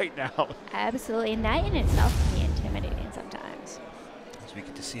startled right now. Absolutely, and that in itself can be intimidating sometimes. As we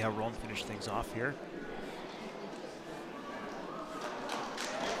get to see how Rowan finish things off here.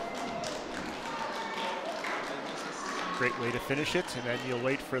 Great way to finish it, and then you'll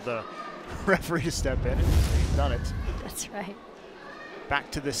wait for the referee to step in, and he's done it. That's right.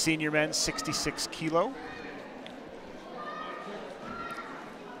 Back to the senior men's 66 kilo.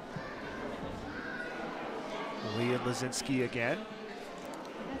 Leon Lazinski again.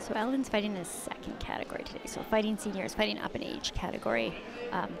 So Eldon's fighting his second category today. So fighting seniors, fighting up in age category,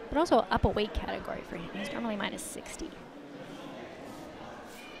 but also up a weight category for him. He's normally minus 60.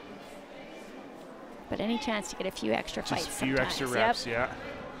 But any chance to get a few extra fights Just a few extra reps, yeah.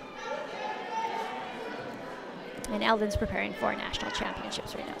 And Eldon's preparing for national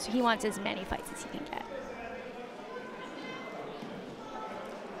championships right now, so he wants as many fights as he can get.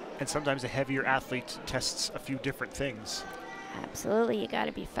 And sometimes a heavier athlete tests a few different things. Absolutely, you got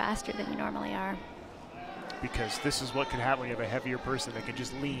to be faster than you normally are. Because this is what can happen when you have a heavier person that can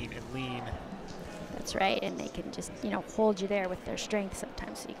just lean and lean. That's right, and they can just, you know, hold you there with their strength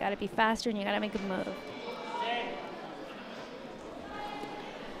sometimes. So you got to be faster and you got to make a move.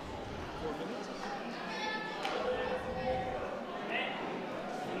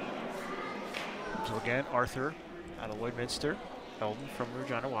 So again, Arthur out of Lloydminster, Eldon from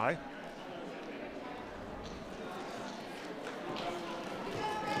Regina Y.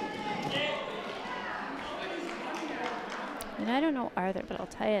 And I don't know Arthur, but I'll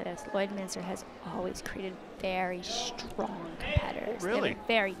tell you this, Lloydminster has always created very strong competitors. Really? They have a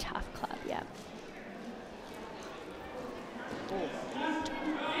very tough club, yeah.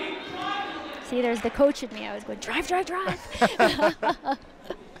 See, there's the coach in me. I was going, drive, drive, drive.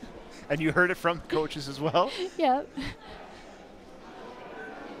 And you heard it from the coaches as well? Yep.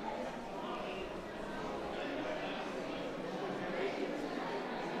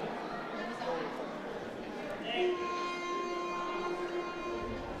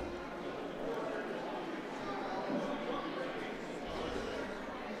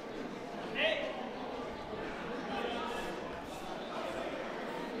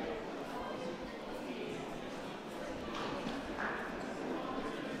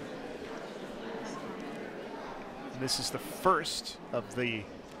 This is the first of the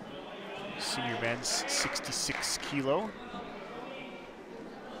senior men's 66 kilo.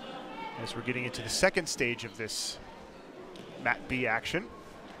 As we're getting into the second stage of this Mat B action.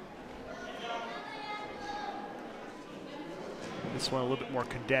 This one a little bit more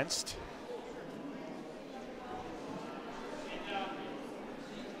condensed.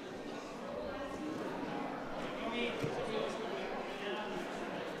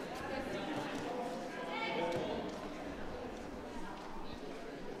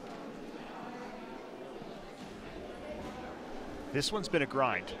 This one's been a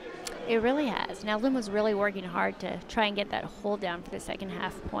grind. It really has. Now, Eldon was really working hard to try and get that hold down for the second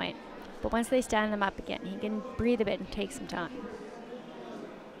half point. But once they stand them up again, he can breathe a bit and take some time.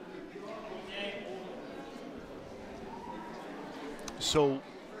 So,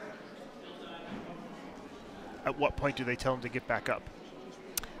 at what point do they tell him to get back up?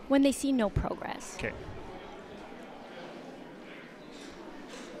 When they see no progress. Okay.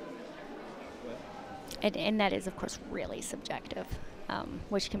 And that is, of course, really subjective,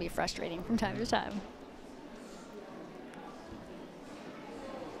 which can be frustrating from time to time.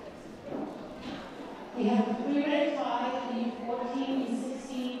 We have a 3-minute tie, the 14 and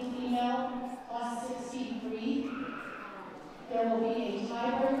 16 female plus 63. There will be a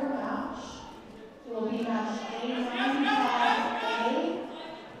tiebreaker match. It will be match A95A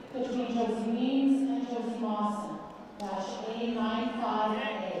between Josie Weems and Josie Mawson. Match A95A.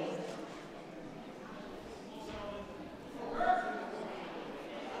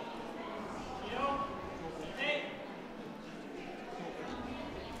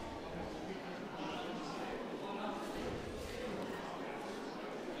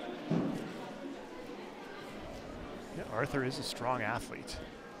 Arthur is a strong athlete.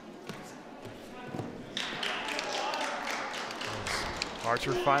 As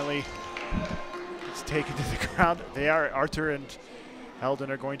Arthur finally is taken to the ground. Arthur and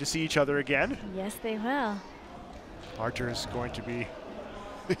Eldon are going to see each other again. Yes, they will. Arthur is going to be,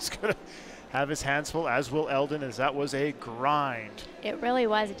 he's going to have his hands full, as will Eldon, as that was a grind. It really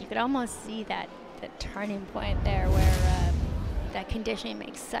was. You could almost see that the turning point there where that conditioning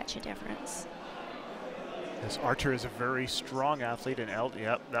makes such a difference. As Arthur is a very strong athlete, and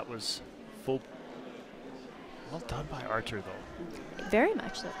yep, that was full. Well done by Arthur, though. Very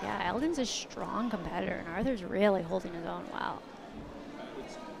much so, yeah. Eldon's a strong competitor, and Arthur's really holding his own well.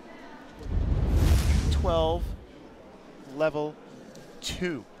 12, level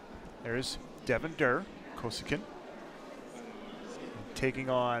 2. There's Devin Durr, Kosikin, taking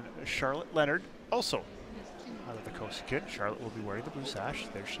on Charlotte Leonard, also out of the Kosikin. Charlotte will be wearing the blue sash.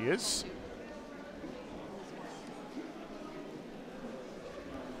 There she is.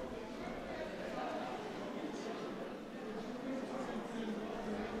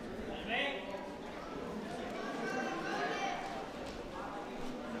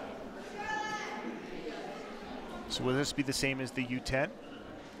 So will this be the same as the U10?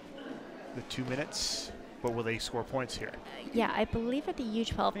 The 2 minutes? But will they score points here? Yeah, I believe at the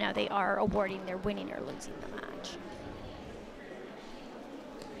U12 now they are awarding their winning or losing the match.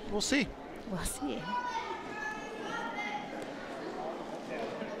 We'll see. We'll see.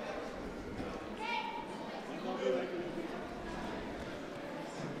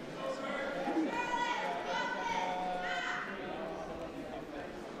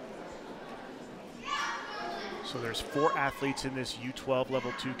 So there's 4 athletes in this U12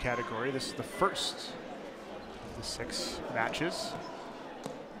 level 2 category. This is the first of the 6 matches.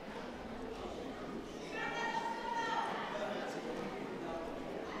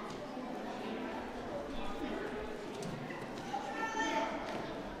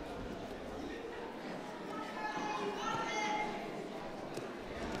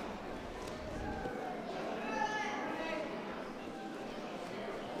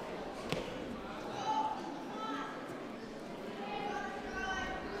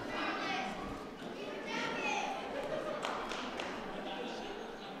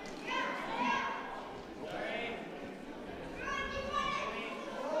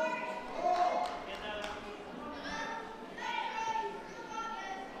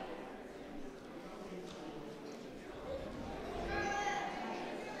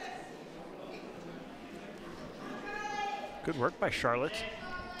 Good work by Charlotte.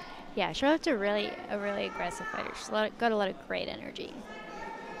 Yeah, Charlotte's a really aggressive fighter. She's got a lot of great energy.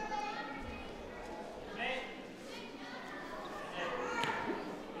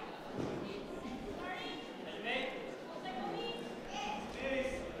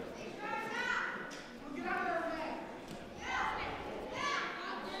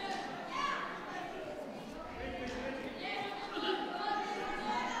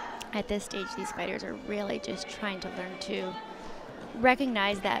 At this stage, these fighters are really just trying to learn to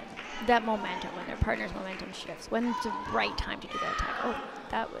recognize that momentum, when their partner's momentum shifts, when it's the right time to do that attack. Oh,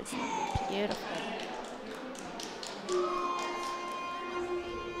 that was beautiful.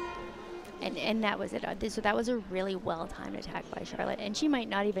 And that was it. So that was a really well-timed attack by Charlotte, and she might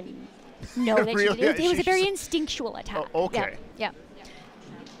not even know that Really? she did it. It was a very She's- instinctual attack. Oh, okay. Yeah.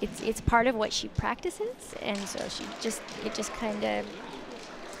 It's part of what she practices, and so it just kind of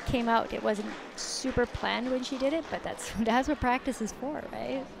came out. It wasn't super planned when she did it, but that's what practice is for,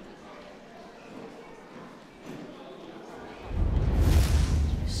 right?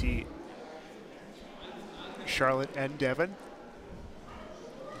 You see Charlotte and Devon.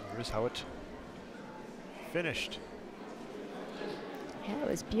 Here's how it finished. Yeah, it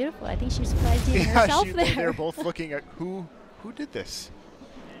was beautiful. I think she was surprised even herself there. They're both looking at who did this.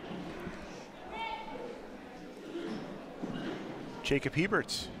 Jacob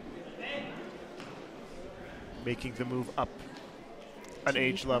Heberts making the move up an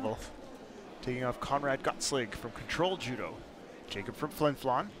age level, taking off Conrad Gottslig from Control Judo. Jacob from Flin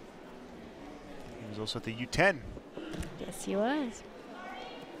Flon. He was also at the U10. Yes, he was.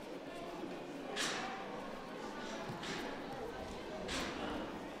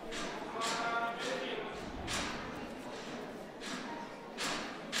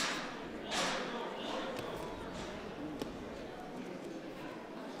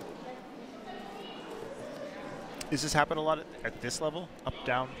 Does this happen a lot at this level? Up,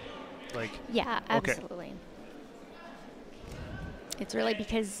 down? Like, Yeah, okay. absolutely. It's really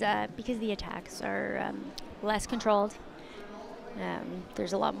because the attacks are less controlled.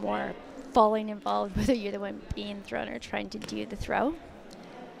 There's a lot more falling involved, whether you're the one being thrown or trying to do the throw.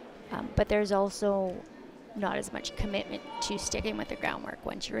 But there's also not as much commitment to sticking with the groundwork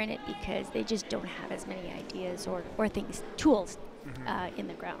once you're in it, because they just don't have as many ideas or tools in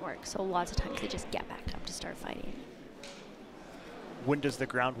the groundwork. So lots of times they just get back up to start fighting. When does the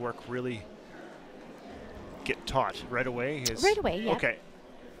groundwork really get taught? Right away? Right away, yeah. Okay.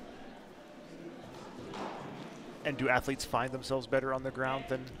 And do athletes find themselves better on the ground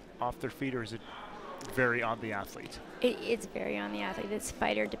than off their feet, or is it vary on the athlete? It's very on the athlete. It's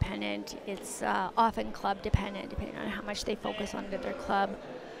fighter dependent. It's often club dependent, depending on how much they focus on their club.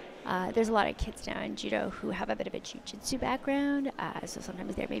 There's a lot of kids now in judo who have a bit of a jiu-jitsu background, so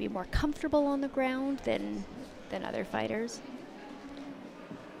sometimes they're maybe more comfortable on the ground than other fighters.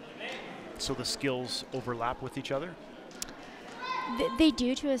 So the skills overlap with each other? They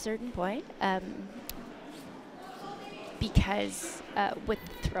do to a certain point, because with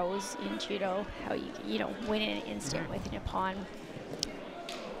throws in judo, how you win in an instant with an ippon,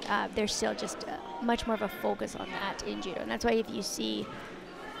 there's still just much more of a focus on that in judo, and that's why if you see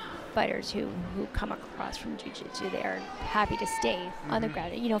fighters who come across from jiu-jitsu, they are happy to stay on the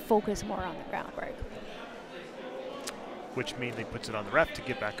ground, focus more on the groundwork. Which mainly puts it on the ref to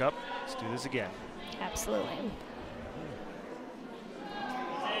get back up. Let's do this again. Absolutely.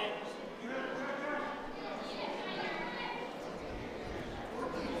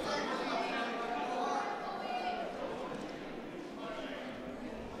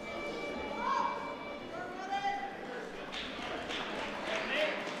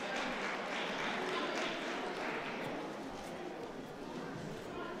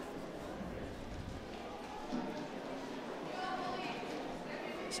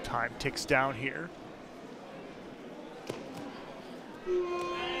 As time ticks down here.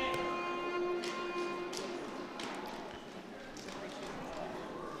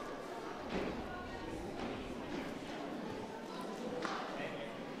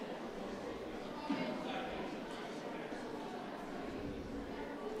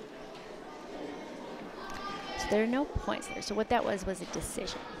 So there are no points there. So what that was a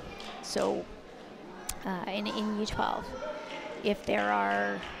decision. So in U12, if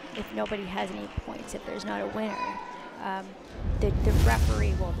nobody has any points, if there's not a winner, the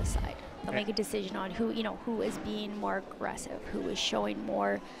referee will decide. They'll make a decision on who is being more aggressive, who is showing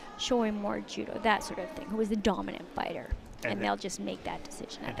more judo, that sort of thing, who is the dominant fighter, and they'll just make that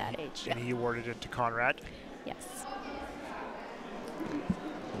decision at that age. And he awarded it to Conrad. Yes.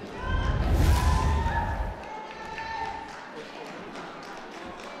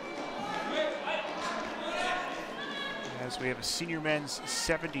 As we have a senior men's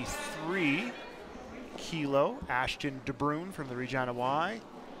 73 kilo, Ashton DeBrune from the Regina Y,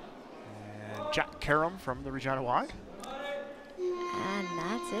 and Jack Karam from the Regina Y. And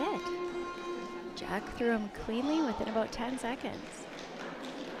that's it. Jack threw him cleanly within about 10 seconds.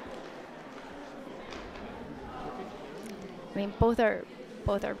 I mean, both are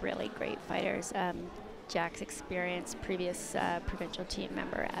really great fighters. Jack's experienced, previous provincial team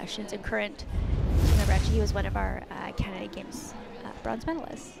member. Ashton's a current team member. Actually, he was one of our Canada Games bronze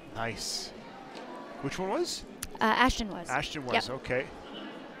medalists. Nice. Which one was? Ashton was. Ashton was, yep. Okay.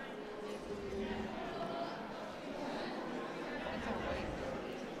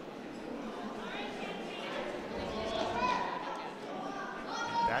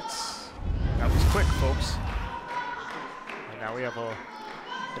 that was quick, folks. And now we have an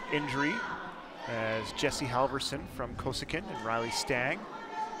injury as Jesse Halverson from Cosican and Riley Stang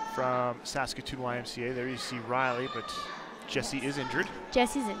from Saskatoon YMCA. There you see Riley, but Jesse is injured.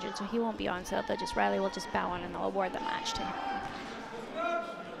 Jesse's injured, so he won't be on, so Riley will just bow on and they'll award the match to him.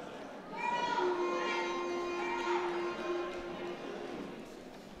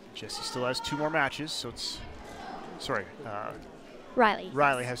 Jesse still has 2 more matches, so it's, sorry. Riley.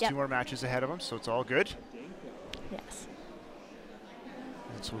 Riley has 2 more matches ahead of him, so it's all good. Yes.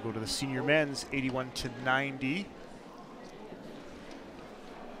 And so we'll go to the senior men's 81-90.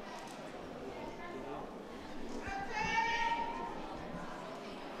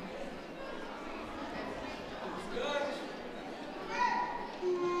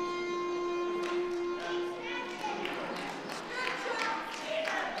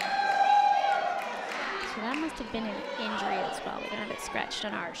 Been an injury as well. We don't have it scratched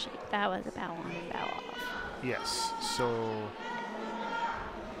on our sheet. That was a bow on and bow off. Yes, so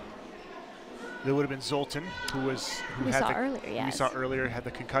there would have been Zoltan, who saw earlier, had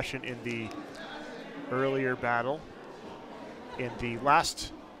the concussion in the earlier battle. In the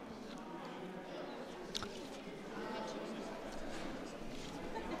last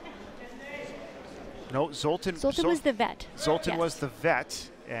no, Zoltan was the vet. Zoltan was the vet,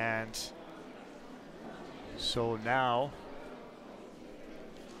 and so now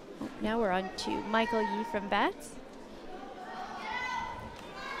we're on to Michael Yee from Bats.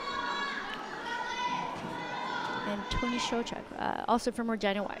 And Tony Shochuk, also from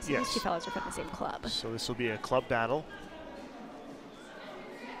Regina Wise. Yes. These 2 fellows are from the same club. So this will be a club battle.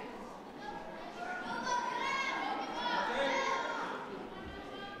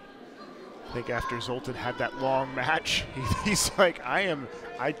 I think after Zoltan had that long match, he's like, I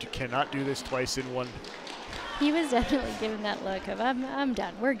cannot do this twice in one. He was definitely given that look of, I'm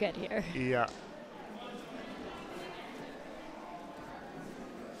done, we're good here. Yeah.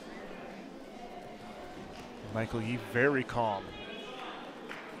 Michael Yee very calm.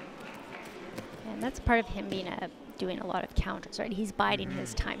 And that's part of him being doing a lot of counters, right? He's biding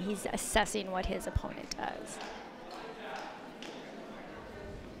his time. He's assessing what his opponent does.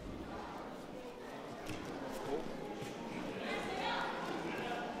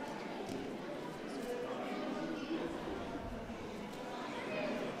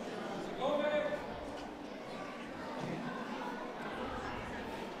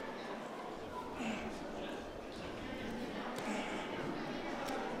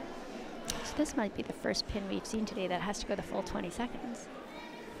 This might be the first pin we've seen today that has to go the full 20 seconds.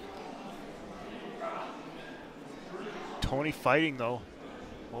 Tony fighting though.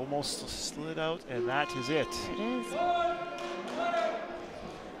 Almost slid out, and that is it. There it is.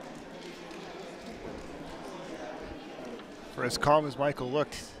 For as calm as Michael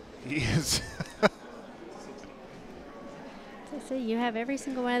looked, he is. So you have every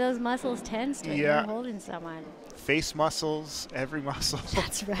single one of those muscles tensed when you're holding someone. Face muscles, every muscle.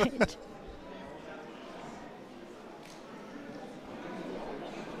 That's right.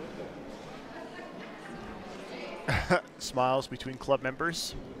 Smiles between club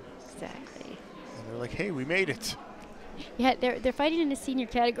members. Exactly. And they're like, hey, we made it. Yeah, they're fighting in the senior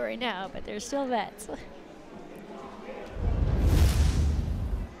category now, but they're still vets.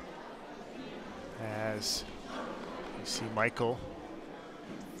 As you see Michael,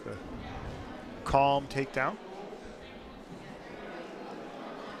 the calm takedown.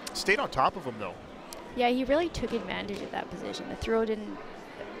 Stayed on top of him though. Yeah, he really took advantage of that position. The throw didn't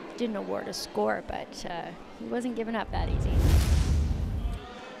award a score, but he wasn't giving up that easy.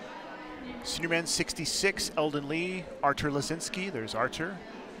 Senior men 66, Eldon Lee, Artur Lazinski. There's Artur.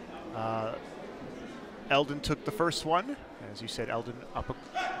 Eldon took the first one. As you said, Eldon up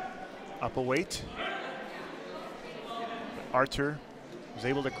a weight. But Artur was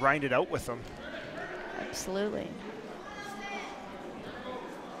able to grind it out with him. Absolutely.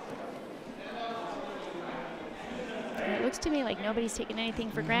 It looks to me like nobody's taking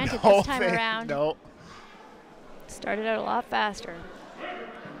anything for granted this time around. No. Started out a lot faster.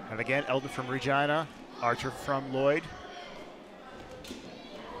 And again, Eldon from Regina, Artur from Lloyd.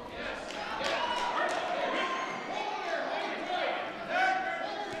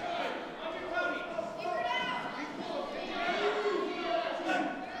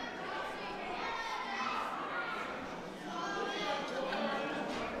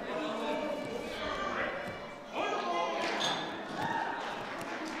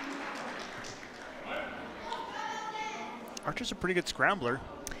 Artur's a pretty good scrambler.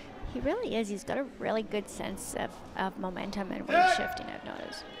 He really is. He's got a really good sense of momentum and when he's shifting, I've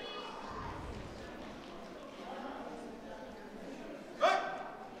noticed.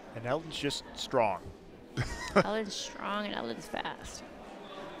 And Eldon's just strong. Eldon's strong and Eldon's fast.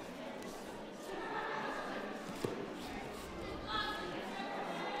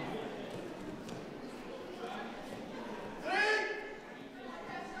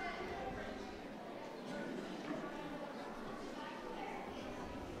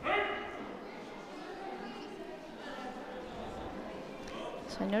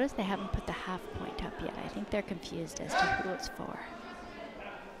 So I noticed they haven't put the half point up yet. I think they're confused as to who it's for.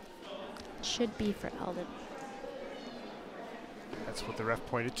 It should be for Eldon. That's what the ref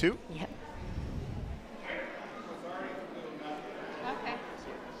pointed to. Yep. Okay.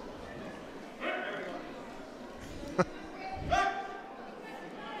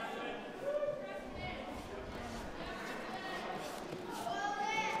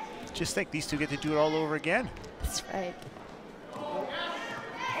 Just think, these two get to do it all over again. That's right.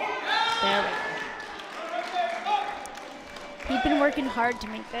 There we go. He'd been working hard to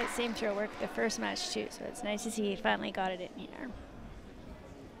make that same throw work the first match too, so it's nice to see he finally got it in here.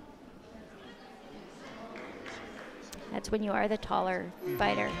 That's when you are the taller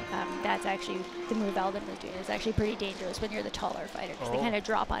fighter. That's actually the move Eldon was doing. It's actually pretty dangerous when you're the taller fighter because they kind of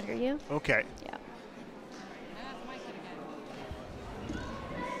drop under you. Okay. Yeah.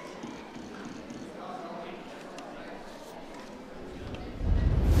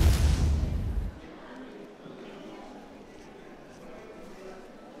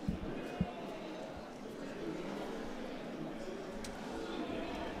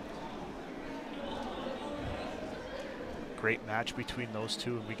 Great match between those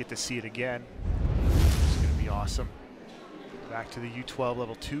two, and we get to see it again. It's going to be awesome. Back to the U12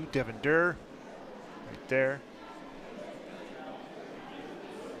 level 2, Devin Durr, right there.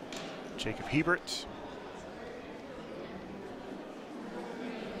 Jacob Hebert.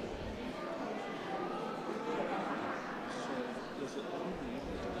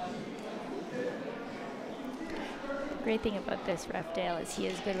 Great thing about this ref, Dale, is he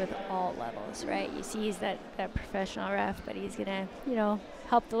is good with all levels, right? You see he's that professional ref, but he's gonna, you know,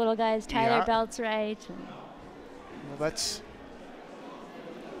 help the little guys tie their belts right. And well, that's,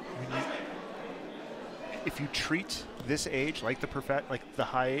 I mean, if you treat this age like the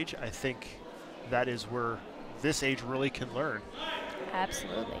high age, I think that is where this age really can learn.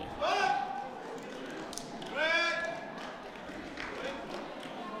 Absolutely.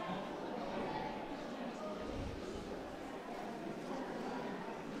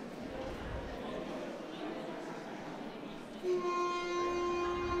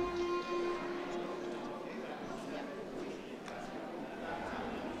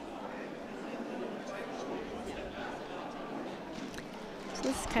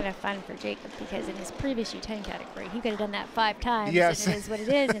 This is kind of fun for Jacob because in his previous U10 category, he could have done that 5 times. Yes. And it is what it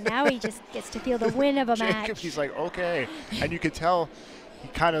is. And now he just gets to feel the win of a match. He's like, okay. And you could tell he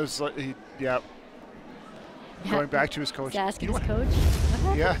kind of was like, going back to his coach. He's asking his coach,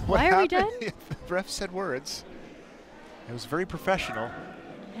 what why are we happened? done? The ref said words. It was very professional.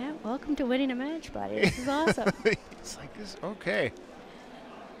 Yeah, welcome to winning a match, buddy. This is awesome. It's like this, okay.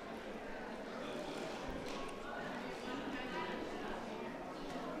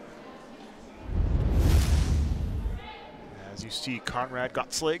 As you see, Conrad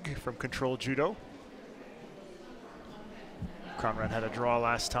Gottslig from Control Judo. Conrad had a draw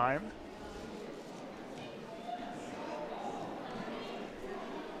last time.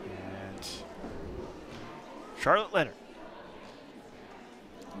 And Charlotte Leonard.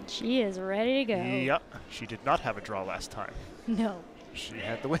 She is ready to go. Yep, she did not have a draw last time. No. She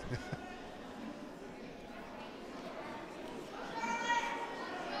had the win.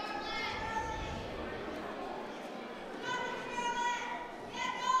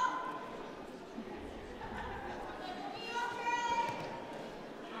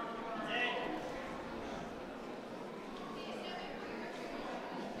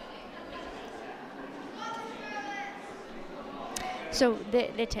 So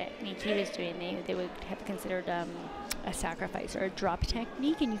the technique he was doing, they would have considered a sacrifice or a drop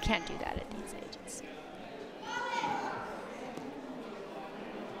technique, and you can't do that at these ages.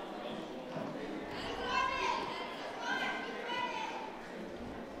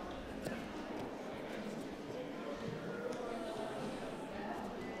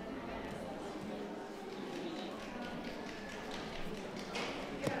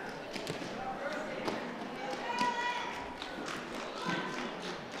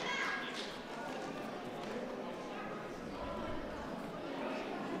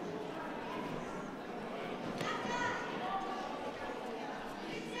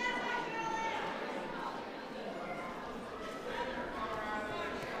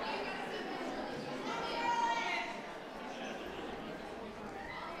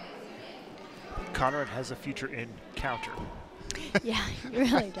 Conrad has a future in counter. Yeah, he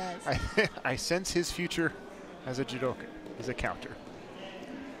really does. I sense his future as a judoka, as a counter.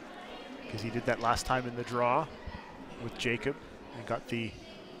 Because he did that last time in the draw with Jacob and got the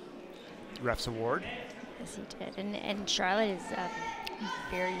ref's award. Yes, he did. And Charlotte is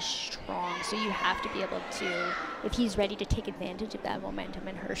very strong, so you have to be able to, if he's ready to take advantage of that momentum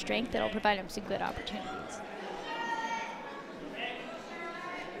and her strength, that'll provide him some good opportunities.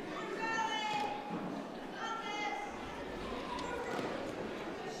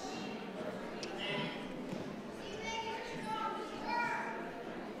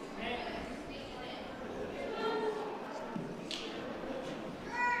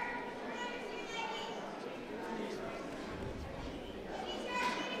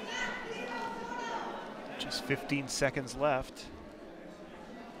 Just 15 seconds left.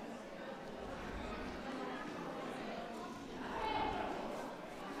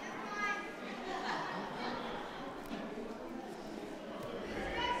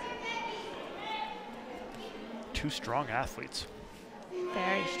 Two strong athletes.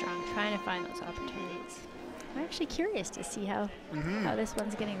 Very strong, trying to find those opportunities. I'm actually curious to see how this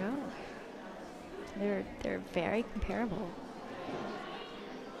one's going to go. They're very comparable.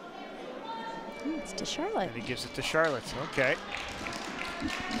 It's to Charlotte. And he gives it to Charlotte. Okay.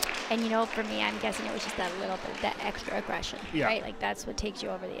 And you know, for me, I'm guessing it was just that little bit, that extra aggression, Yeah. right? Like that's what takes you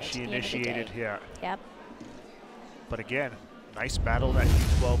over the edge. She at the end of the initiated, day. yeah. Yep. But again, nice battle at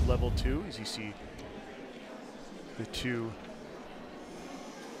U12 level 2, as you see the two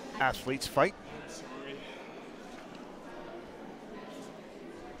athletes fight.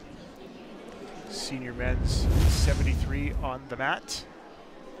 Senior men's 73 on the mat.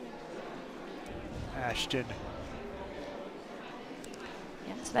 Ashton.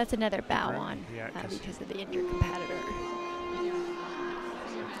 Yeah, so that's another bow on Yeah, because of the injured competitor.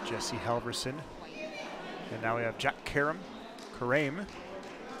 Jesse Halverson. And now we have Jack Karam. So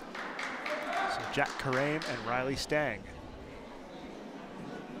Jack Karam and Riley Stang.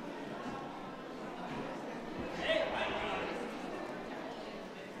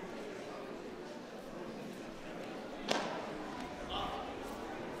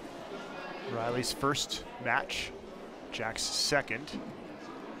 Riley's first match, Jack's second.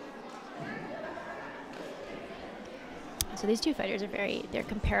 So these two fighters are they're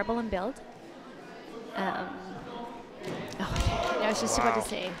comparable in build. I was just about to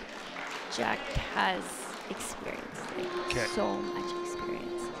say, Jack has experience, like so much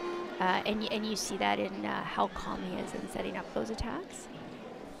experience. And you see that in how calm he is in setting up those attacks.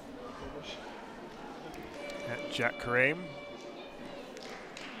 Jack Karam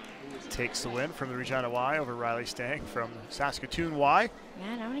takes the win from the Regina Y over Riley Stang from Saskatoon Y.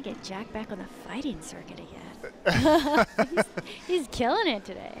 Man, I want to get Jack back on the fighting circuit again. he's killing it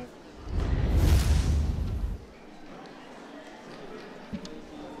today.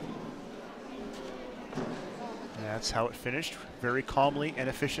 That's how it finished, very calmly and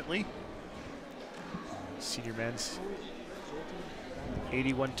efficiently. Senior men's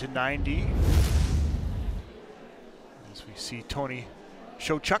 81-90. As we see Tony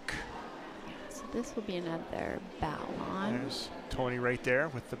Showchuk. So this will be another bow on. There's Tony right there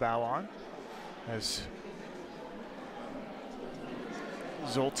with the bow on. As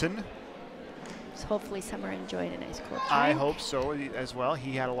Zoltan. So hopefully Summer enjoyed a nice cold drink. I hope so as well.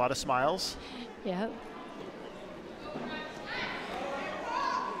 He had a lot of smiles. Yep.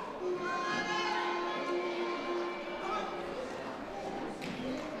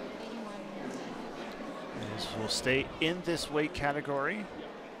 We'll stay in this weight category.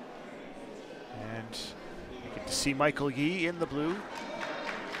 And you get to see Michael Yee in the blue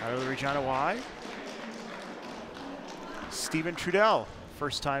out of the Regina Y. Stephen Trudell,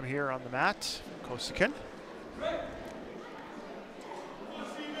 first time here on the mat, Corsican.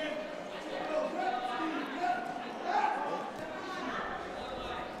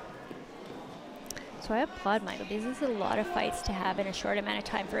 So I applaud Michael because this is a lot of fights to have in a short amount of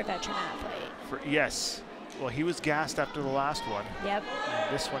time for a veteran athlete. Yes. Well, he was gassed after the last one. Yep.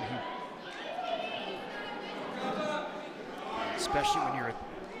 And this one, especially when you're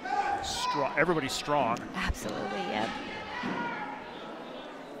strong, everybody's strong. Absolutely, yep.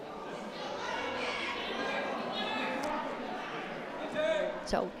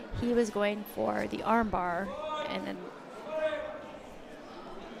 So he was going for the arm bar, and then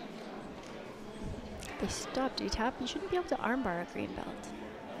they stopped. Did he tap? You shouldn't be able to arm bar a green belt.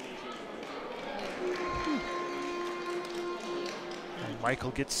 And Michael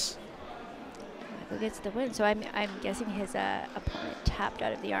gets the win. So I'm guessing his opponent tapped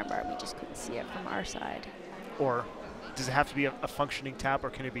out of the armbar. We just couldn't see it from our side. Or does it have to be a functioning tap, or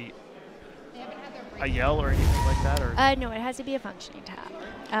can it be a yell or anything like that? Or No, it has to be a functioning tap.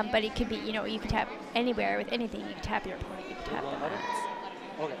 But it could be, you know, you can tap anywhere with anything. You can tap your opponent, you can tap the mats.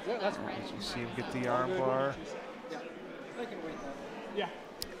 Okay, that's fine. as you see him get the arm bar. Yeah,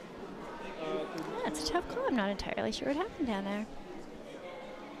 it's a tough call. I'm not entirely sure what happened down there.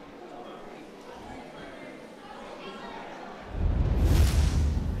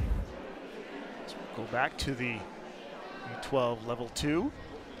 Go back to the U12 level 2.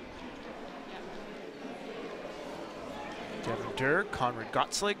 Devin Durr, Conrad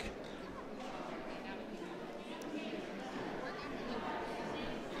Gottslig.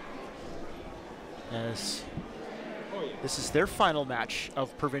 As this is their final match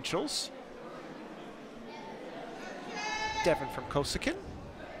of provincials. Devin from Kosakin,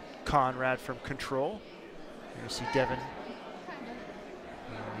 Conrad from Control. You see Devin.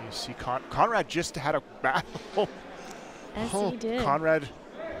 You see Conrad just had a battle. Yes, he did. Conrad.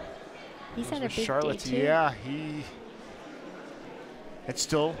 He's had a big Charlotte. day too. Yeah, it's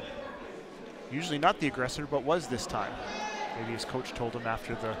still usually not the aggressor, but was this time. Maybe his coach told him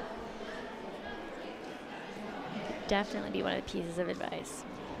after the. Definitely be one of the pieces of advice.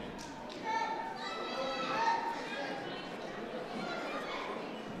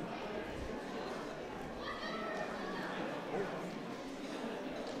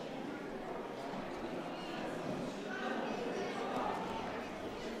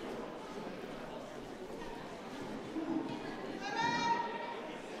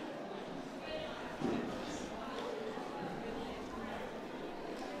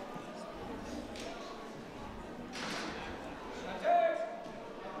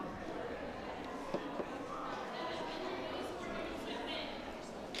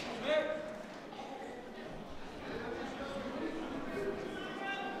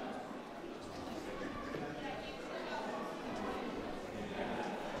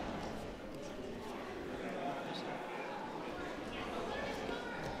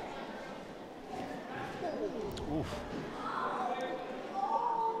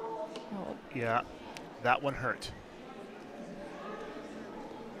 Yeah, that one hurt.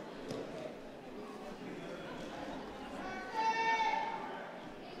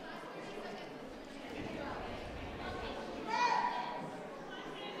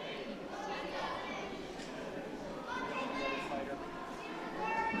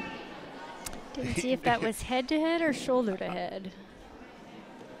 Didn't see if that was head to head or shoulder to head.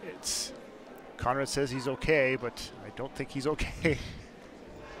 It's Conrad says he's okay, but I don't think he's okay.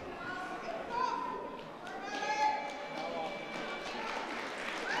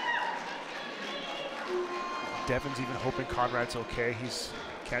 Devin's even hoping Conrad's okay. He's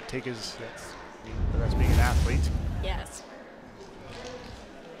can't take his. That's being an athlete. Yes.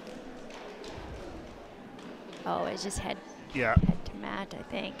 Oh, it's just head. Yeah. Head to mat, I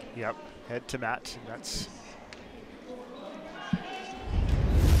think. Yep. Head to mat. And that's.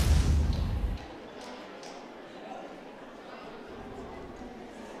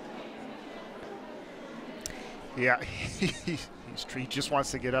 Yeah, he just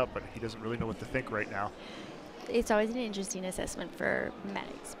wants to get up, but he doesn't really know what to think right now. It's always an interesting assessment for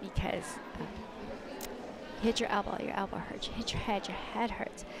medics because you hit your elbow hurts. You hit your head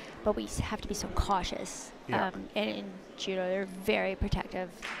hurts. But we have to be so cautious. Yeah. And in judo, they're very protective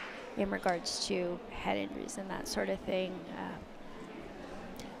in regards to head injuries and that sort of thing.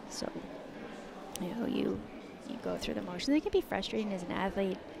 So, you know, you go through the motions. It can be frustrating as an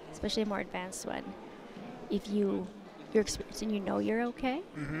athlete, especially a more advanced one. If you're experienced and you know you're okay,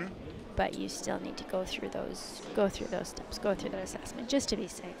 but you still need to go through those steps, go through that assessment just to be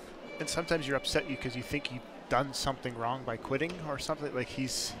safe. And sometimes you're upset because you think you've done something wrong by quitting or something. Like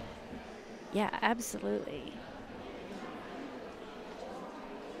he's. Yeah, absolutely.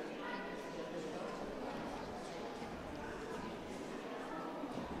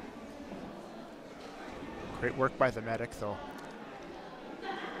 Great work by the medic, though.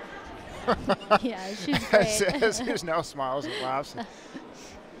 Yeah, she's great. As now smiles and laughs. You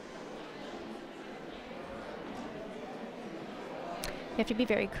have to be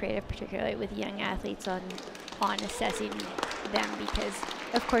very creative, particularly with young athletes on assessing them because,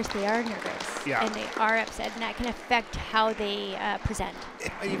 of course, they are nervous and they are upset, and that can affect how they present.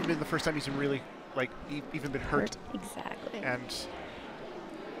 It might even been the first time he's been really, like, even been hurt. Exactly. And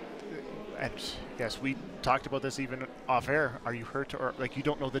yes, we talked about this even off air. Are you hurt or like you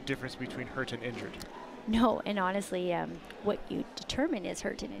don't know the difference between hurt and injured? No, and honestly, what you determine is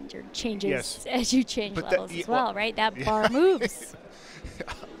hurt and injured changes as you change levels as well, right? That bar moves.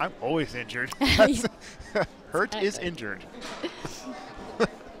 I'm always injured. Hurt is injured.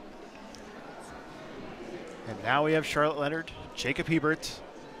 And now we have Charlotte Leonard, Jacob Hebert.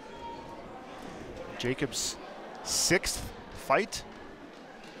 Jacob's 6th fight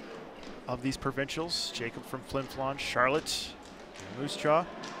of these provincials. Jacob from Flin Flon, Charlotte, Moose Jaw.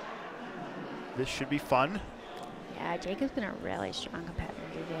 This should be fun. Yeah, Jacob's been a really strong competitor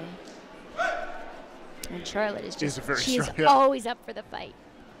today. And Charlotte is just, she's always up for the fight.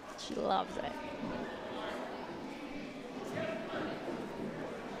 She loves it.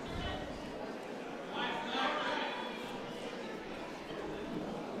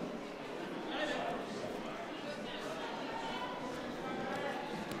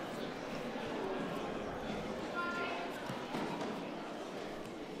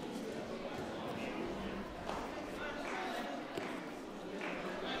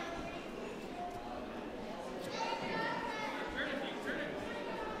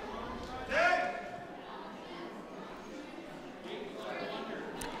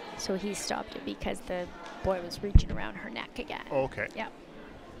 So he stopped it because the boy was reaching around her neck again. Okay. Yep.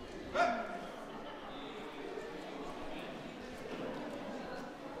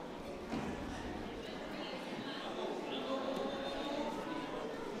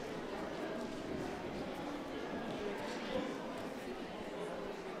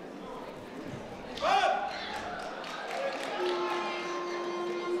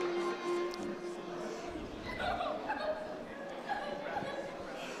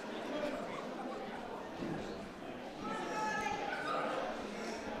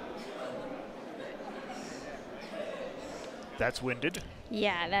 That's winded.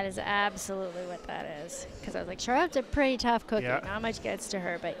 Yeah, that is absolutely what that is. Because I was like, Charlotte's a pretty tough cookie. Yeah. Not much gets to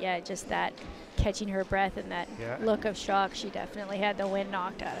her, but yeah, just that catching her breath and that look of shock, she definitely had the wind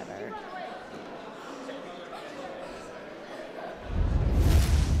knocked out of her.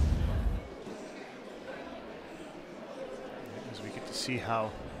 As we get to see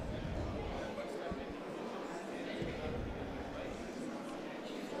how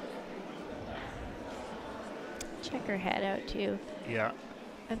check her head out too. Yeah.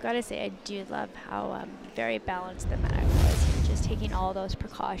 I've got to say, I do love how very balanced the mat was. Just taking all those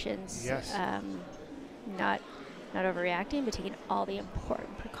precautions. Yes. Not overreacting, but taking all the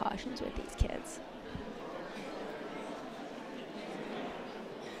important precautions with these kids.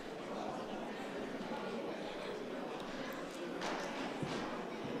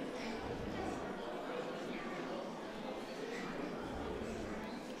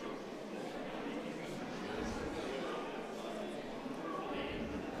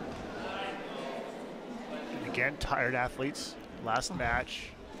 Again, tired athletes. Last match.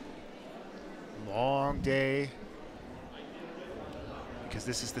 Long day. Because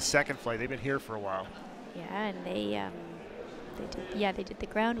this is the second flight. They've been here for a while. Yeah, and they did the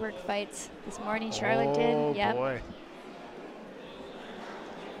groundwork fights this morning. Charlotte did. Yep. Oh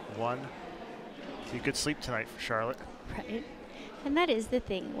boy. See good sleep tonight for Charlotte. Right. And that is the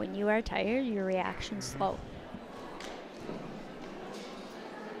thing. When you are tired, your reaction's slow.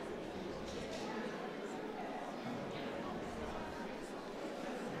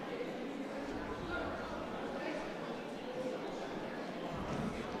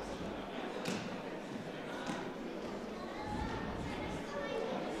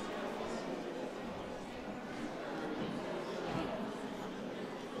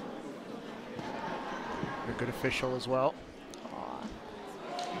 A good official as well.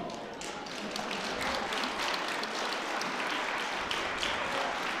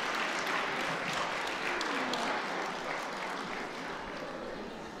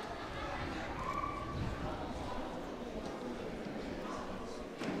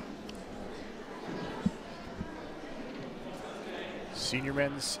 Senior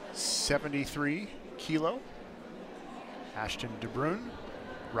men's 73 kilo. Ashton DeBrun,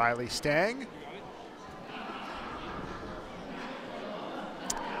 Riley Stang.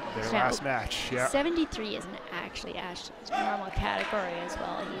 Their last match, yeah. 73 isn't actually Ashton's normal category as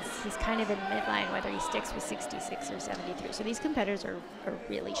well. He's kind of in midline, whether he sticks with 66 or 73. So these competitors are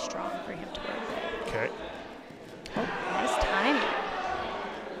really strong for him to work with. Okay. Oh, nice timing.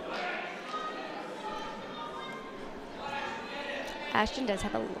 Ashton does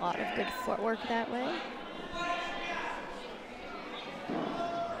have a lot of good footwork that way.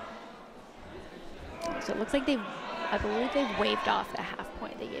 So it looks like I believe they've waived off the half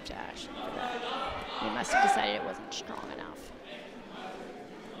point they gave to Ashton for that. They must have decided it wasn't strong enough.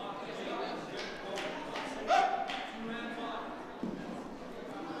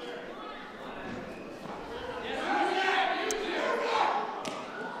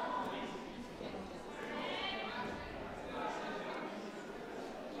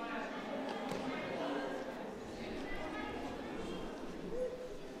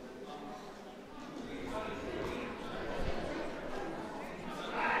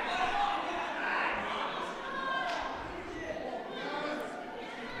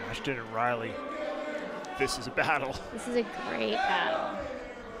 Ashton and Riley. This is a battle. This is a great battle.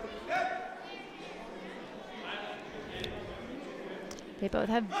 They both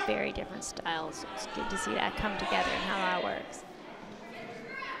have very different styles, so it's good to see that come together and how that works.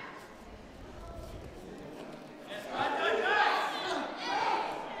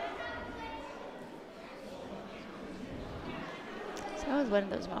 So that was one of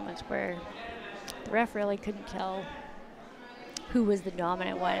those moments where the ref really couldn't tell who was the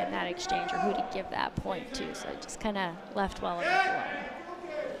dominant one in that exchange or who to give that point to, so it just kind of left well enough alone.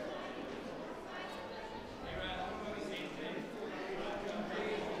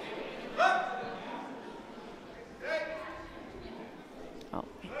 Oh,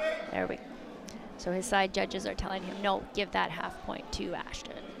 there we go. So his side judges are telling him, no, give that half point to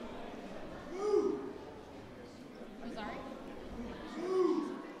Ashton.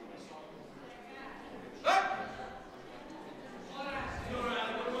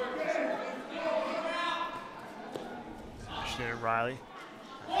 Ashton and Riley.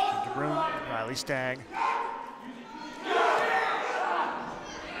 Ashton DeBrune, Riley Stang.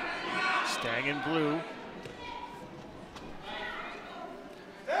 Stang in blue.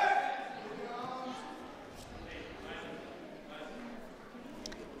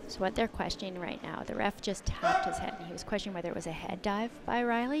 So what they're questioning right now, the ref just tapped his head and he was questioning whether it was a head dive by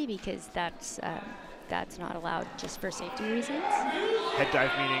Riley, because that's not allowed just for safety reasons. Head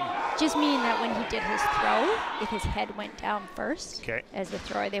dive meaning? Just meaning that when he did his throw, if his head went down first, okay, as the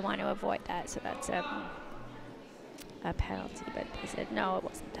thrower, they want to avoid that. So that's a penalty, but they said, no, it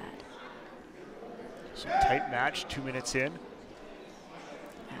wasn't that. So tight match, 2 minutes in.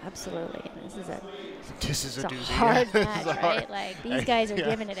 Absolutely. And this is a doozy. hard match, right? Like, these guys are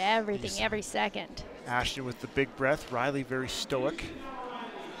giving it everything, every second. Ashton with the big breath, Riley very stoic.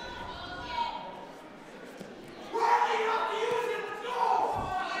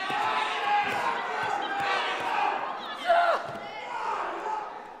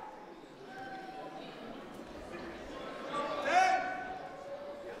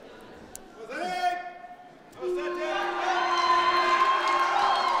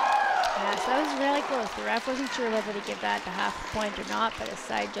 The ref wasn't sure whether to give that the half point or not, but the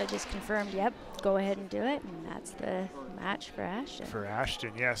side judges confirmed, yep, go ahead and do it, and that's the match for Ashton. For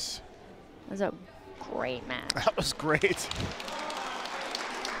Ashton, yes. It was a great match. That was great.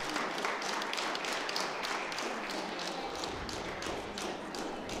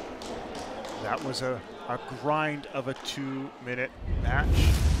 That was a grind of a 2-minute match.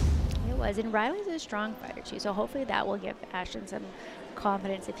 It was, and Riley's a strong fighter too, so hopefully that will give Ashton some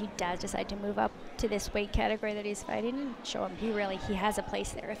confidence if he does decide to move up to this weight category that he's fighting, and show him he has a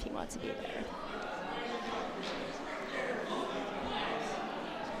place there if he wants to be there.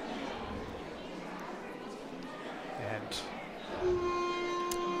 And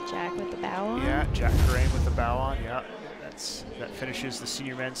Jack with the bow on. Yeah, Jack Crane with the bow on. Yeah, that finishes the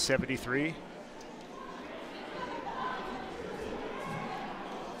senior men's 73.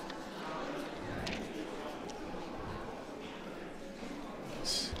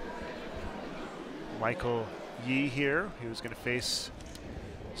 Michael Yee here, he was going to face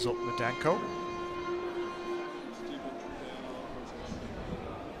Zoltan Medanko.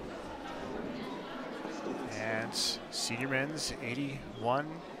 And senior men's 81,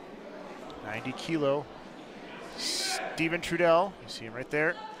 90 kilo. Steven Trudell, you see him right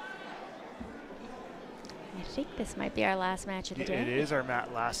there. I think this might be our last match of the day. It is our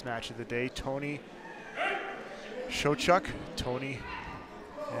last match of the day. Tony Shochuk, Tony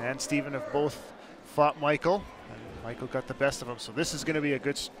and Steven have both fought Michael, and Michael got the best of him. So this is going to be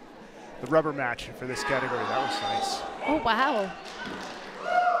the rubber match for this category. That was nice. Oh, wow.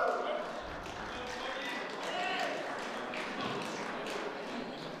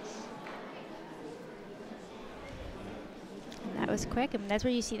 And that was quick. I mean, that's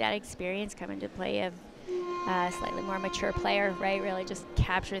where you see that experience come into play of a slightly more mature player, right? Really just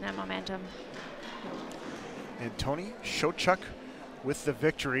capturing that momentum. And Tony Shochuk with the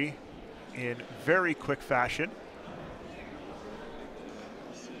victory in very quick fashion.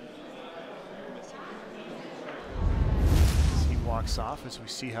 As he walks off, as we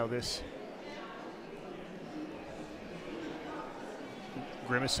see how this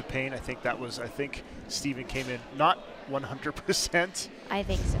grimace of pain, I think Steven came in not 100%. I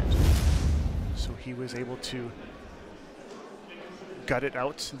think so. So he was able to gut it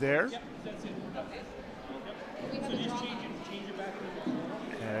out there.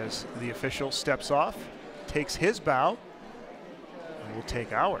 As the official steps off, takes his bow, and we'll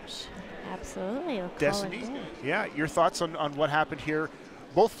take ours. Absolutely. We'll Destiny, yeah, your thoughts on what happened here?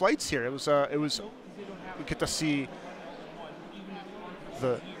 Both flights here. It was we get to see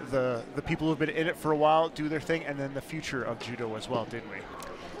the the people who've been in it for a while do their thing, and then the future of judo as well, didn't we?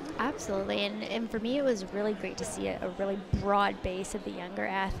 Absolutely, and for me it was really great to see a really broad base of the younger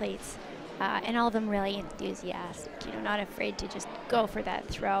athletes, and all of them really enthusiastic, you know, not afraid to just go for that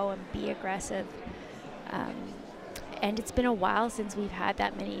throw and be aggressive. And it's been a while since we've had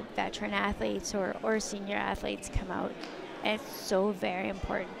that many veteran athletes or senior athletes come out, and it's so very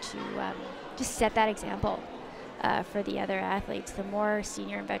important to just set that example for the other athletes. The more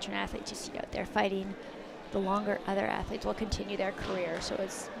senior and veteran athletes you see out there fighting, the longer other athletes will continue their career. So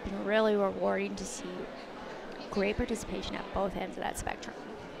it's been really rewarding to see great participation at both ends of that spectrum.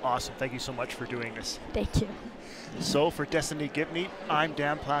 Awesome. Thank you so much for doing this. Thank you. So for Destiny Gibney, I'm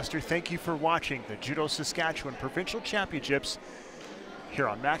Dan Plaster. Thank you for watching the Judo Saskatchewan Provincial Championships here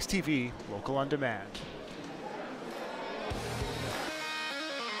on maxTV, local on demand.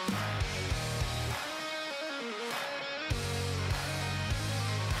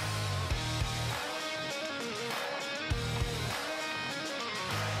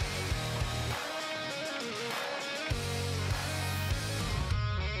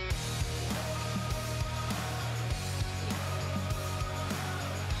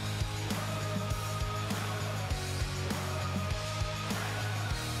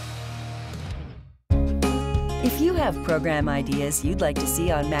 If you have program ideas you'd like to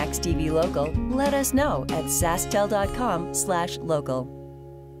see on maxTV Local, let us know at SaskTel.com/local.